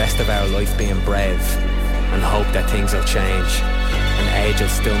spend the rest of our life being brave and hope that things will change. And age will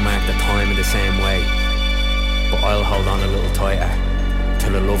still mark the time in the same way. But I'll hold on a little tighter to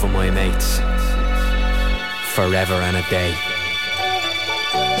the love of my mates. Forever and a day.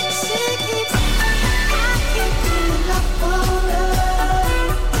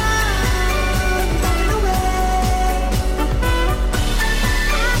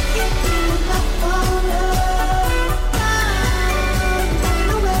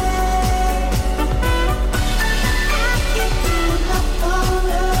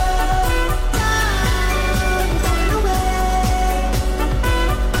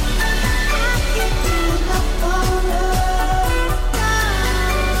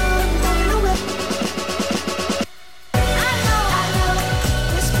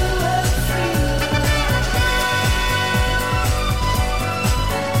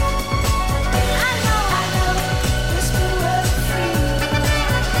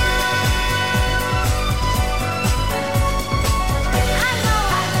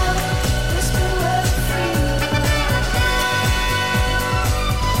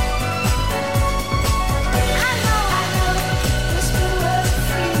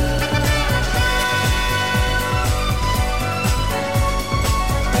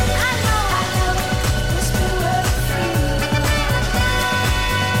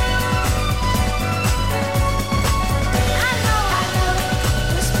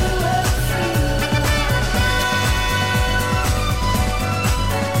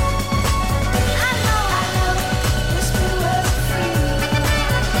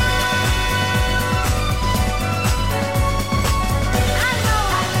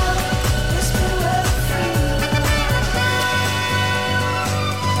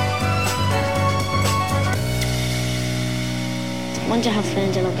 Wonder how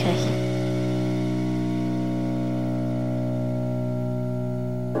Fernandel okay.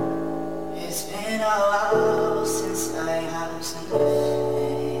 It's been a while since I have seen your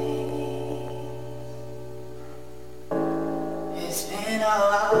face. It's been a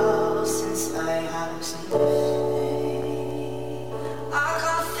while since I have seen your face. I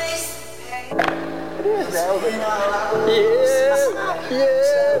can't face the pain. It is now.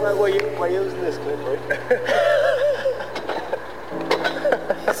 Yeah. Like, why you using this clip, right?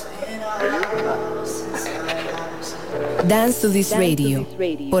 Dance to This Radio,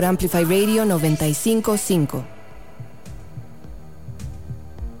 por Amplify Radio 95.5.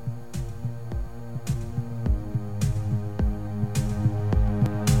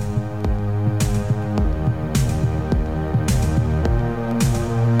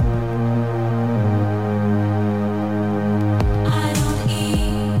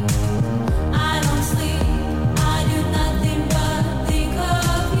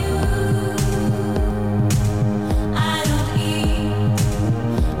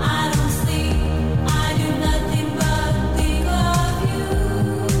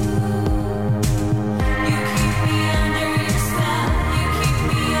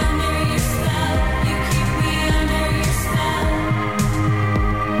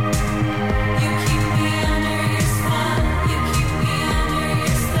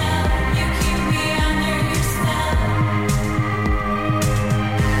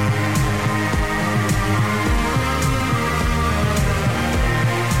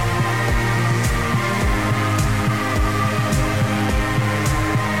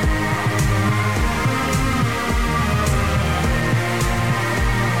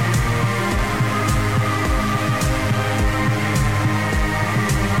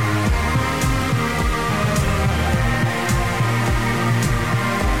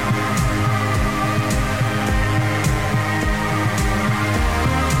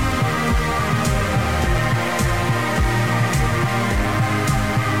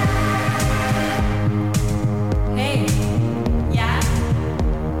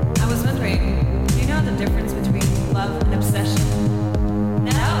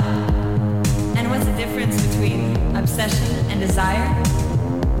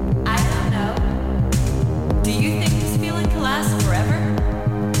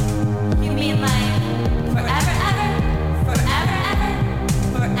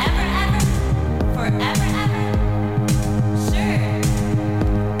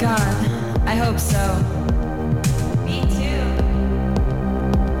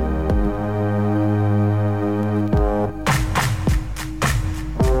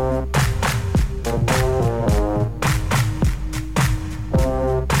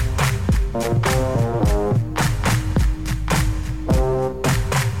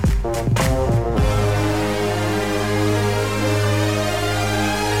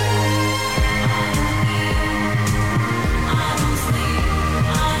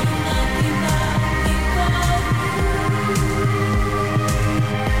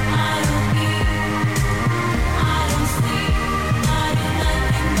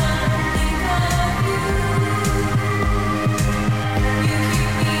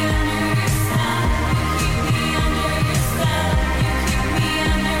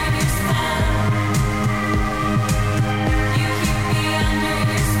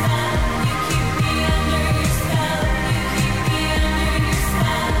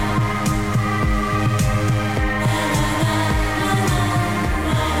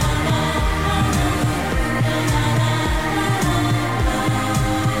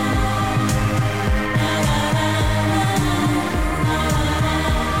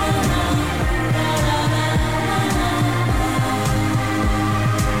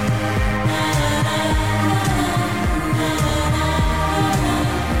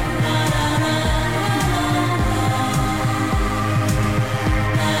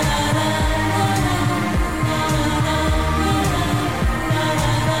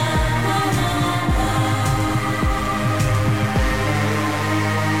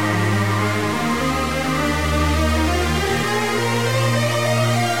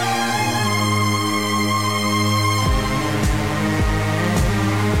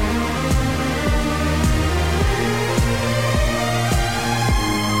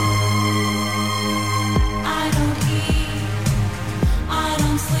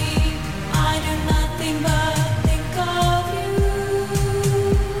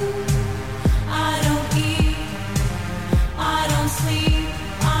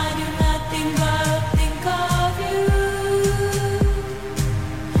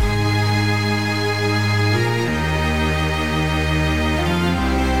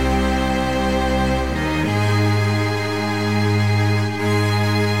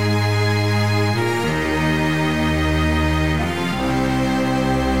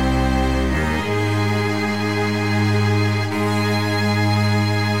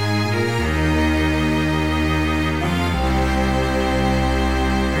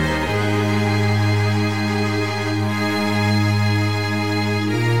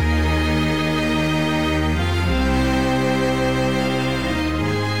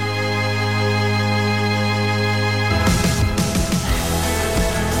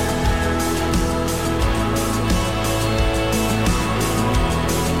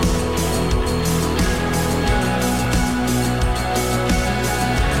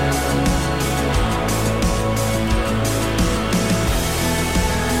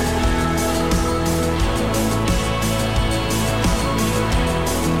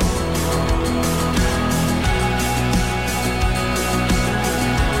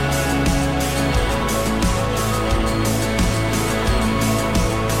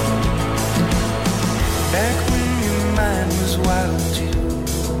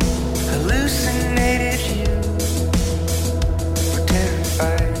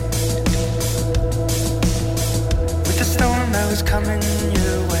 coming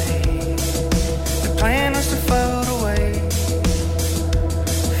your way. The plan was to float away,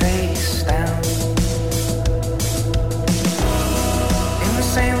 face down, in the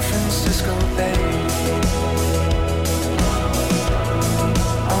San Francisco Bay,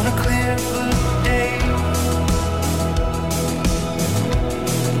 on a clear blue day,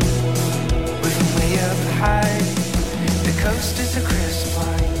 with way up high. The coast is a crisp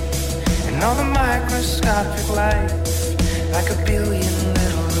line, and all the microscopic lights, like a billion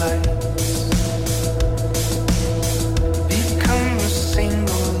little lights, become a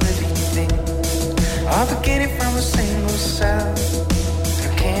single living thing, all beginning from a single cell. I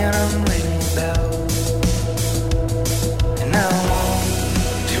can't unring the bell, and I want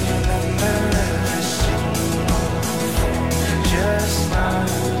to remember every single thing, just not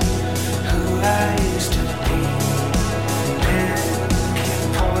who I used to be. Picking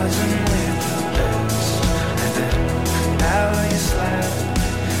poison with the best, and then now you slap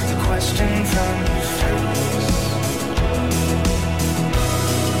the question from your face.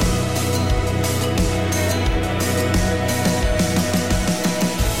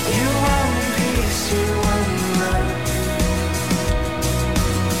 You want peace, you want love,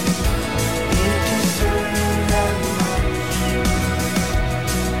 you deserve that much.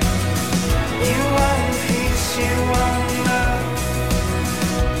 You want peace, you want love,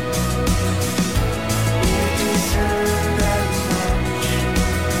 you deserve that much.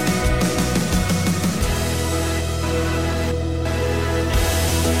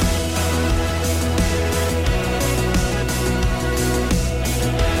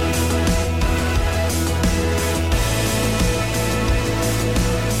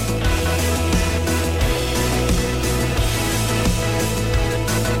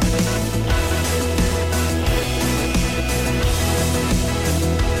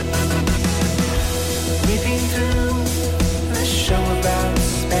 We've been through the show about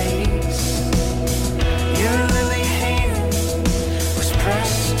space. Your lily hand was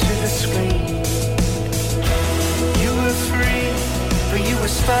pressed to the screen. You were free, but you were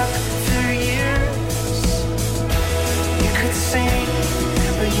stuck for years. You could sing,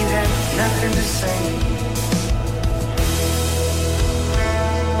 but you had nothing to say.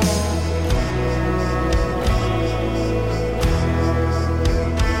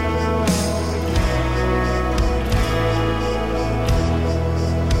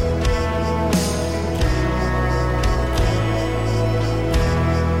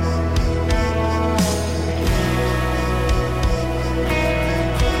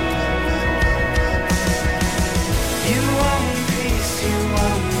 You want peace, you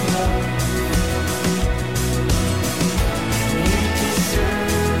want love, you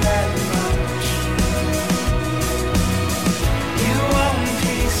deserve that much. You want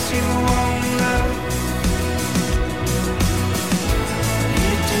peace, you want love,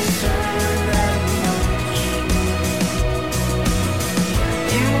 you deserve that much.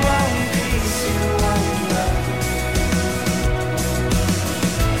 You want peace, you want love,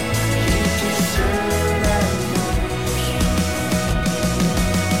 you deserve that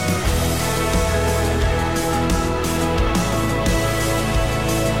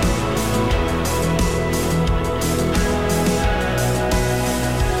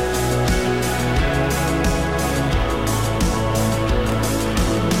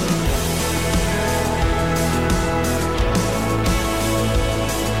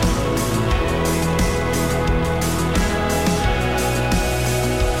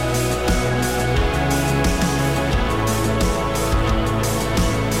much.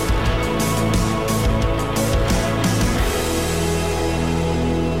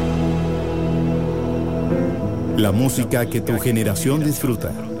 La música que tu generación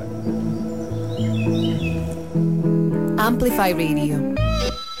disfruta. Amplify Radio.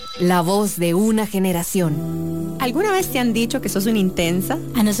 La voz de una generación. ¿Alguna vez te han dicho que sos una intensa?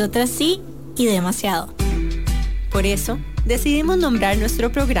 A nosotras sí, y demasiado. Por eso, decidimos nombrar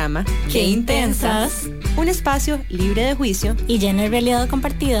nuestro programa ¡Qué intensas! Un espacio libre de juicio y lleno de realidad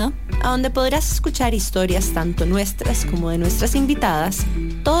compartida, a donde podrás escuchar historias tanto nuestras como de nuestras invitadas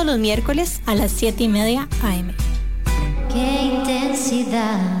todos los miércoles a las 7:30 AM. ¡Qué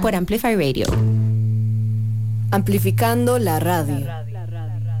intensidad! Por Amplify Radio. Amplificando la radio.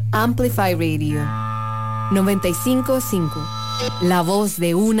 Amplify Radio 95.5. La voz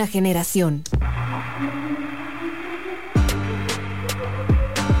de una generación.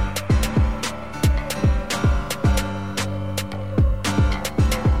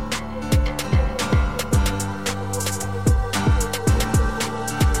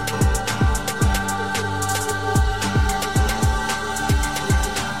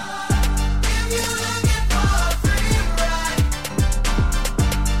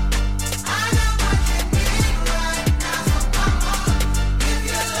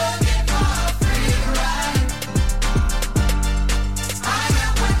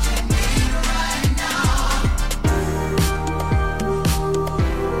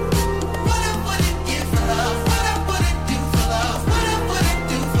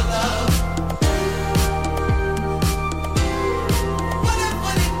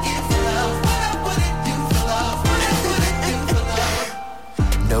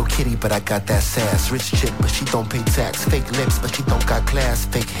 but I got that sass. Rich chick, but she don't pay tax. Fake lips, but she don't got class.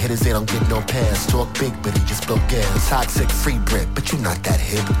 Fake hitters, they don't get no pass. Talk big, but he just blow gas. Toxic, free Brit, but you not that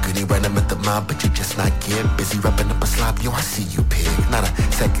hip. Goody running with the mob, but you just not get busy rubbing up a slop. Yo, I see you, pig. Not a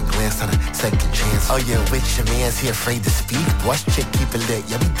second glance, not a second chance. Oh yeah, with your man's he afraid to speak. Watch chick keep it lit,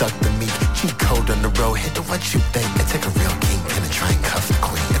 yeah, we duck the meat. Cheat code on the road, hit the what you think. It take a real kingpin to try and cuff the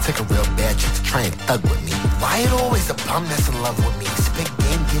queen. It take a real bad chick to try and thug with me. Why it always a bum that's in love with me? Spit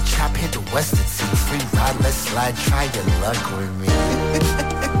game, get chopped, hit the Western Sea. Free ride, let's slide, try your luck with me.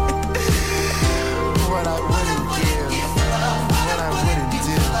 What I wouldn't give, what I wouldn't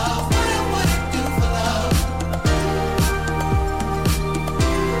do.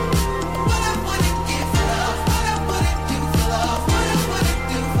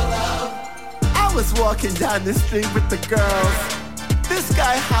 I was walking down the street with the girls. This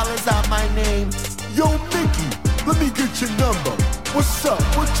guy hollers out my name. Yo, Mickey, let me get your number. What's up?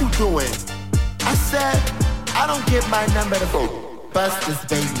 What you doing? I said, I don't give my number to busters,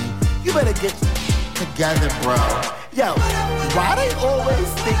 baby. You better get together, bro. Yo, why they always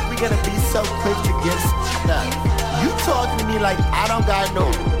think we gonna be so quick to get stuck? You talking to me like I don't got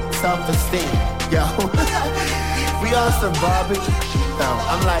no self-esteem. Yo, we on some barbecue. So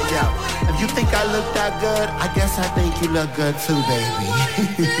I'm like, yo, if you think I look that good, I guess I think you look good too, baby.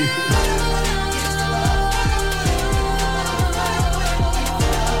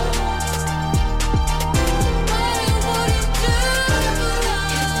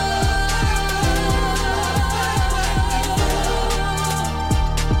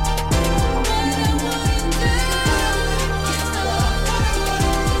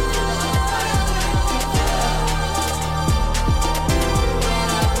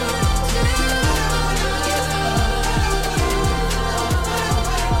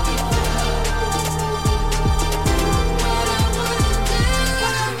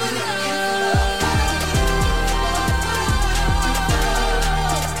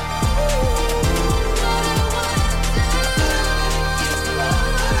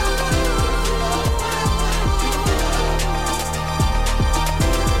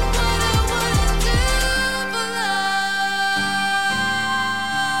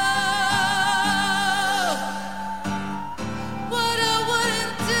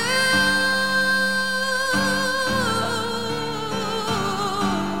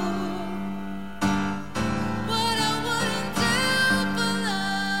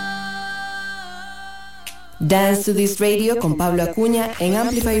 Dance to This Radio con Pablo Acuña en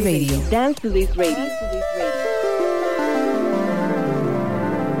Amplify Radio. Dance to This Radio.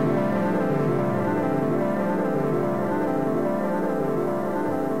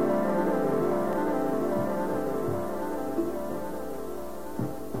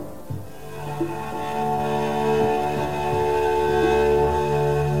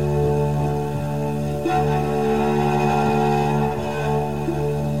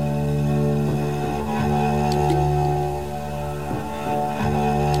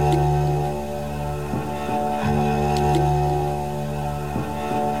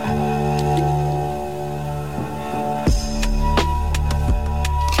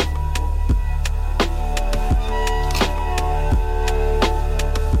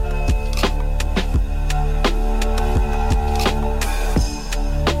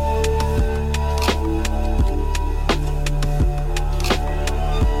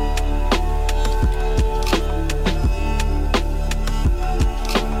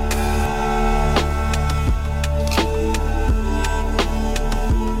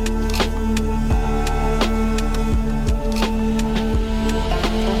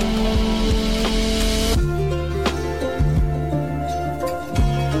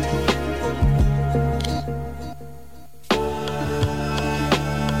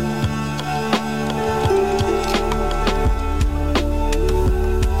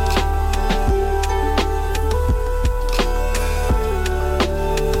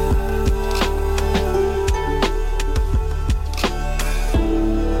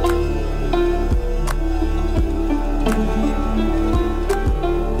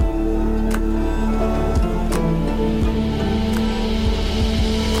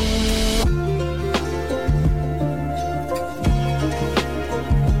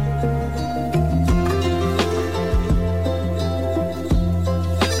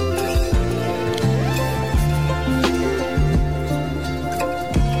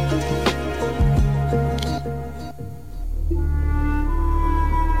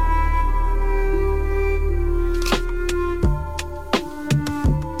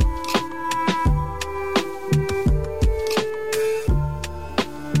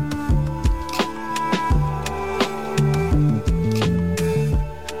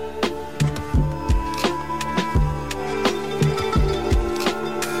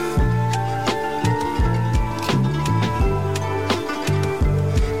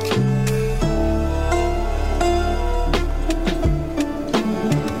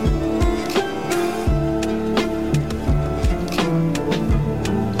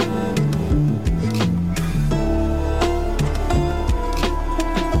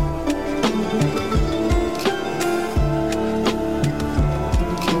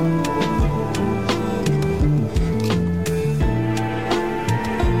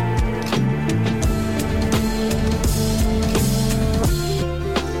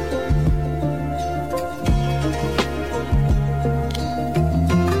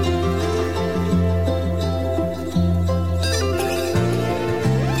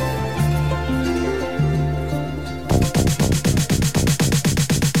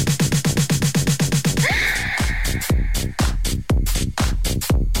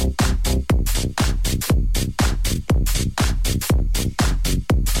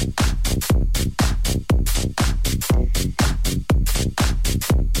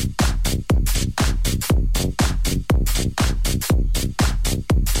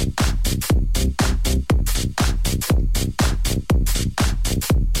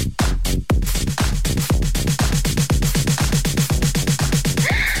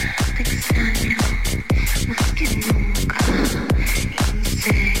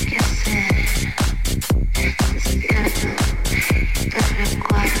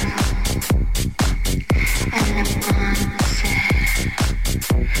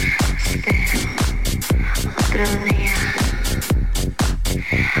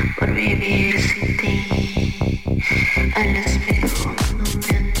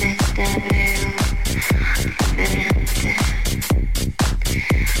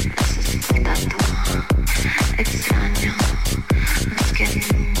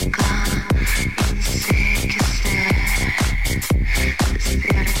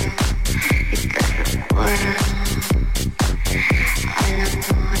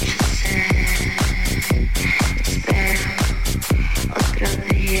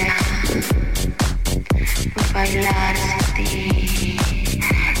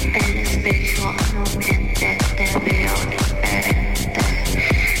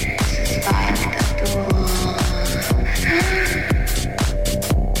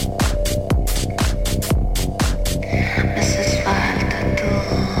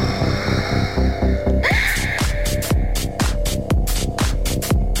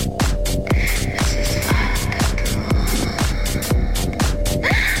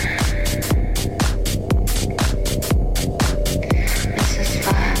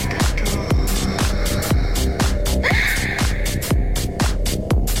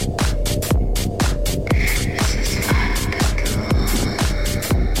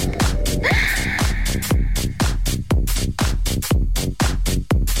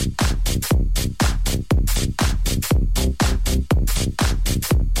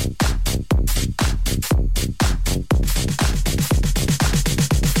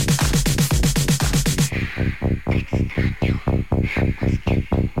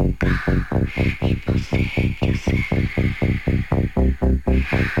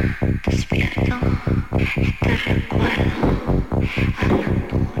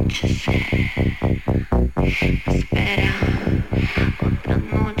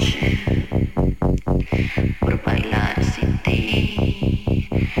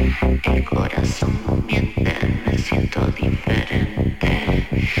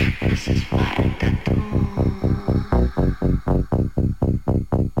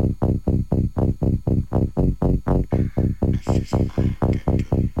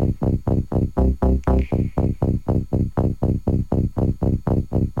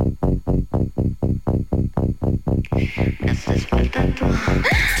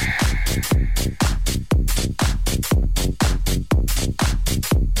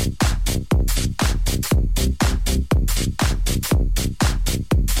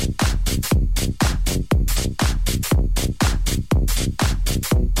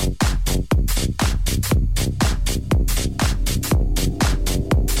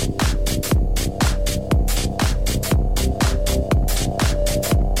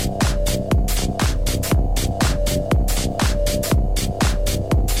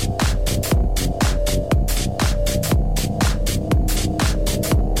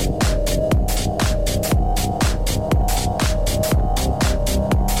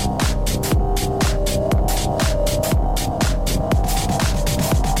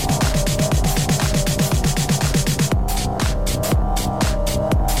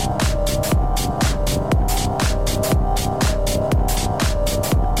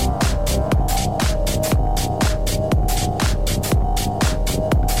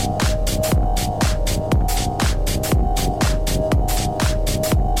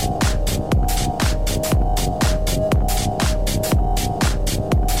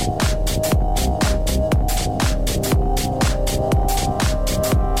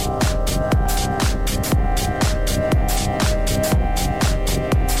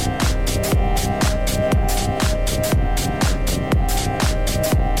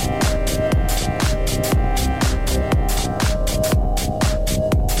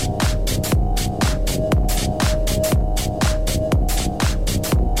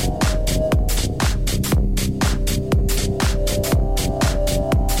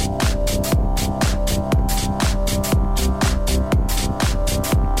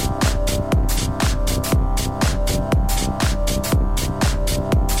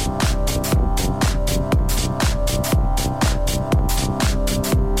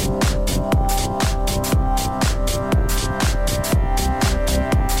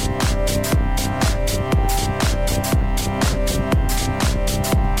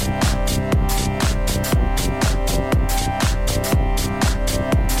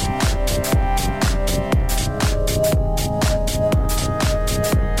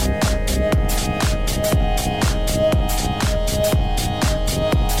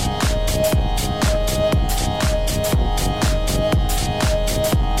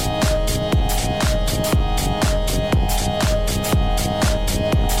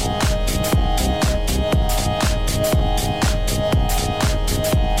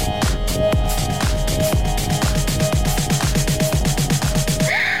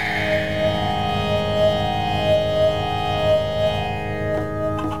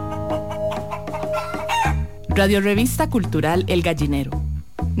 Radio Revista Cultural El Gallinero.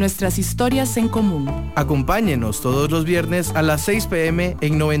 Nuestras historias en común. Acompáñenos todos los viernes a las 6 p.m.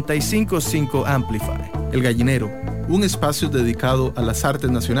 en 95.5 Amplify. El Gallinero, un espacio dedicado a las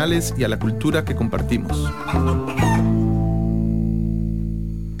artes nacionales y a la cultura que compartimos.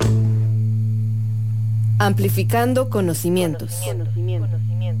 Amplificando conocimientos.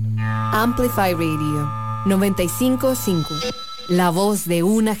 Amplify Radio 95.5. La voz de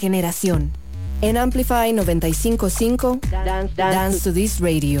una generación. En Amplify 95.5, Dance to This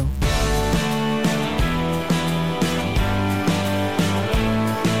Radio.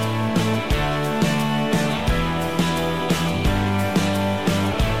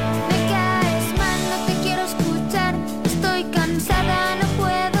 Me caes mal, no te quiero escuchar. Estoy cansada, no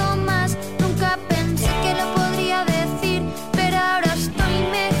puedo más. Nunca pensé que lo podría decir, pero ahora estoy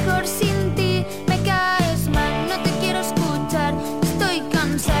mejor sin ti. Me caes mal, no te quiero escuchar. Estoy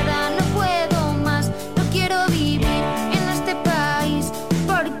cansada, no puedo más. No quiero vivir en este país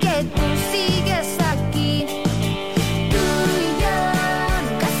porque tú sigues aquí. Tú y yo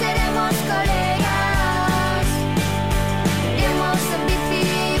nunca seremos colegas. Iremos en bici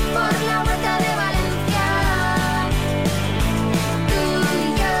por la Huerta de Valencia. Tú y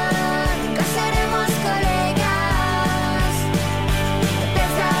yo nunca seremos colegas. Te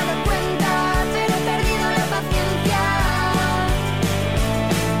has dado cuenta, pero he perdido la paciencia.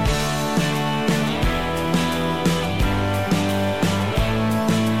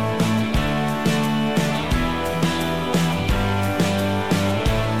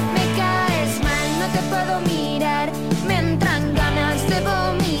 Me caes mal, no te puedo mirar. Me entran ganas de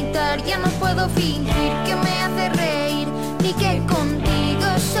vomitar. Ya no puedo fingir que me hace reír, ni que contigo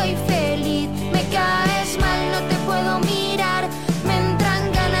soy feliz. Me caes mal, no te puedo mirar. Me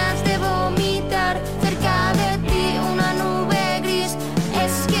entran ganas de vomitar. Cerca de ti una nube gris.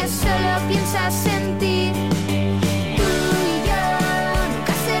 Es que solo piensas en ti. Tú y yo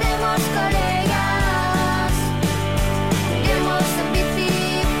nunca seremos colegas. Iremos en bici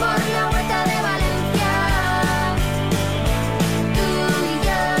por la Huerta de Valencia. Tú y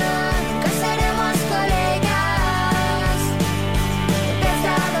yo nunca seremos colegas. Te has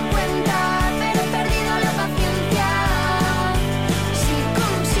dado cuenta, pero he perdido la paciencia. Si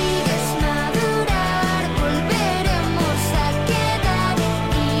consigues madurar, volveremos a quedar.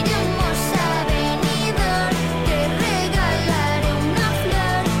 Iremos a Benidorm, te regalaré una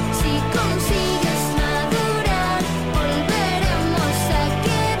flor. Si consigues madurar, volveremos a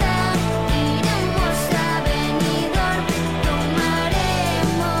quedar. Iremos a Benidorm, tomaremos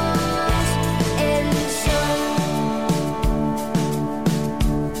el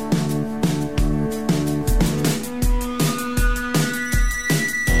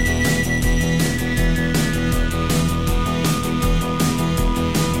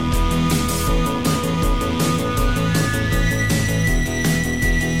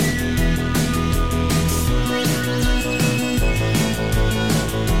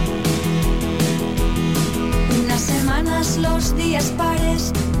Unas semanas los días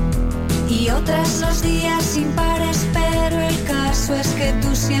pares y otras los días impares, pero el caso es que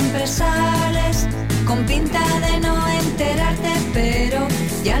tú siempre sales con pinta de no enterarte, pero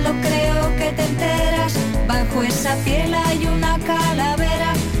ya lo creo que te enteras. Bajo esa piel hay una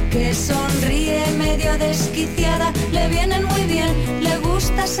calavera que sonríe medio desquiciada. Le vienen muy bien, le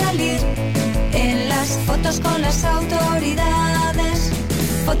gusta salir en las fotos con las autoridades.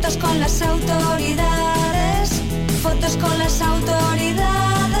 Fotos con las autoridades. Fotos con las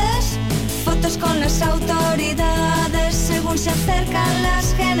autoridades. Fotos con las autoridades. Según se acercan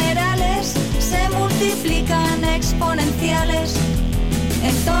las generales, se multiplican exponenciales.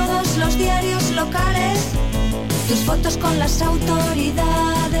 En todos los diarios locales, tus fotos con las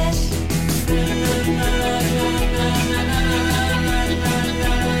autoridades.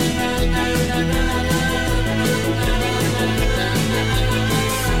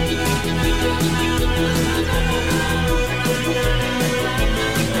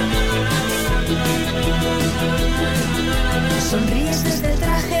 Sonríes desde el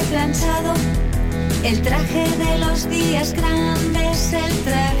traje planchado, el traje de los días grandes, el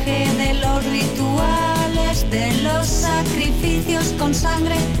traje de los rituales, de los sacrificios con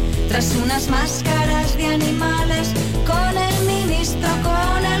sangre, tras unas máscaras de animales, con el ministro,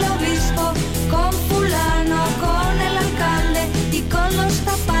 con el obispo, con fulano, con el alcalde y con los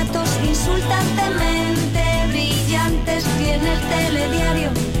zapatos insultantemente brillantes. Viene el telediario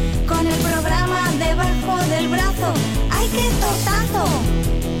con el programa debajo del brazo. ¡Ay, qué tortazo!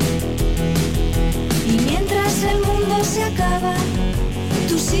 Y mientras el mundo se acaba,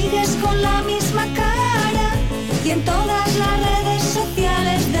 tú sigues con la misma cara. Y en todas las redes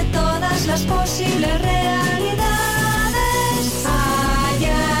sociales de todas las posibles realidades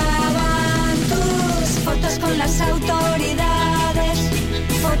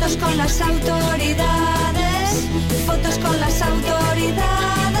fotos con las autoridades, fotos con las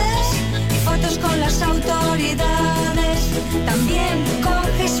autoridades, fotos con las autoridades. También con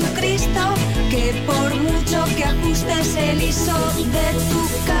Jesucristo, que por mucho que ajustes el ISO de tu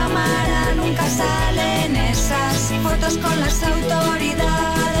cámara nunca salen esas fotos con las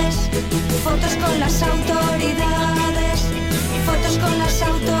autoridades, fotos con las autoridades, fotos con las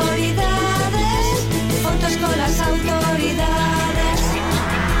autoridades, fotos con las autoridades.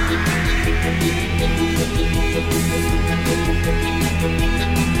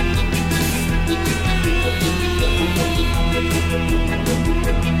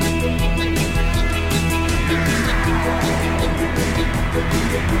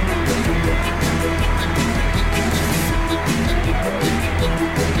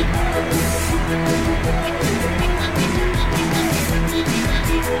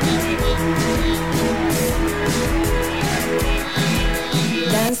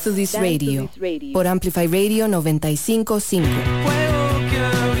 Dance to This Radio, por Amplify Radio 95.5.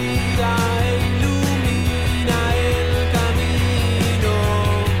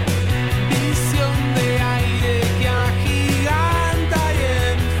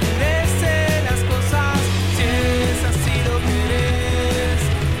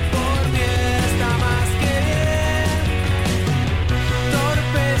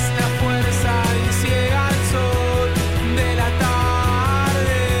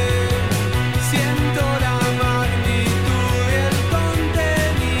 Siento la magnitud del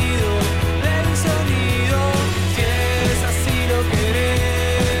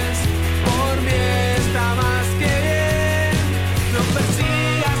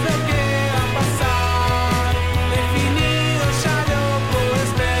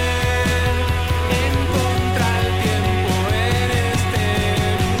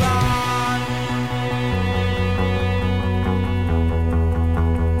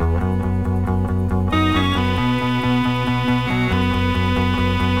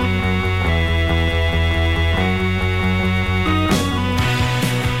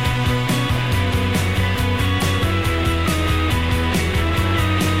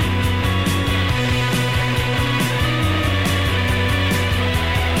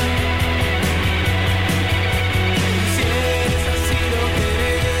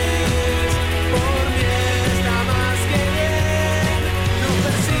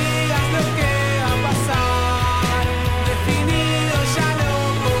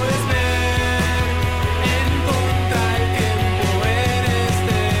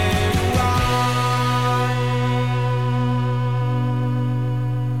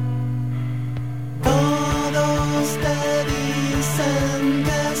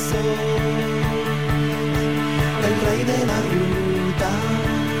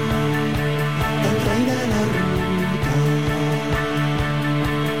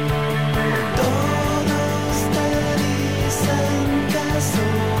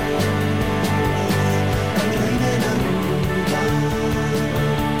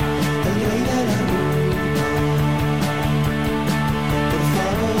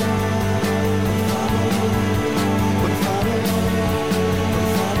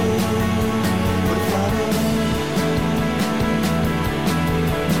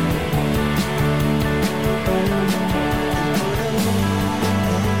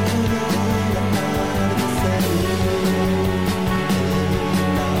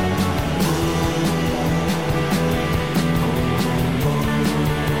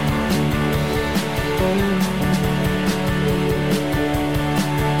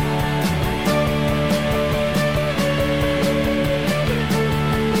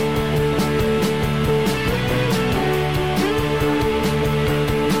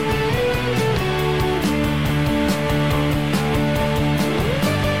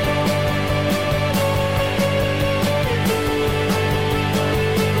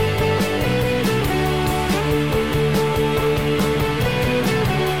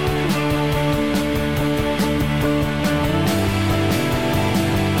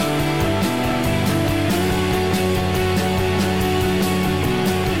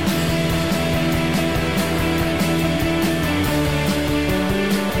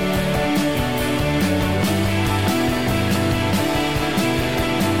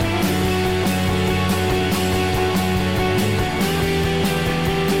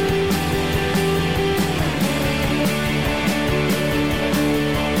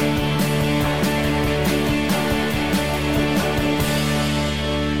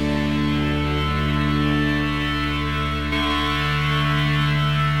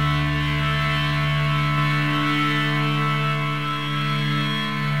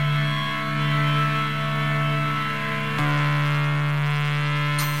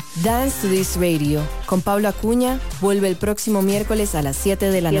Dance to This Radio con Pablo Acuña vuelve el próximo miércoles a las 7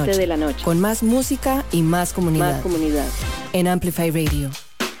 de la noche. Con más música y más comunidad. En Amplify Radio.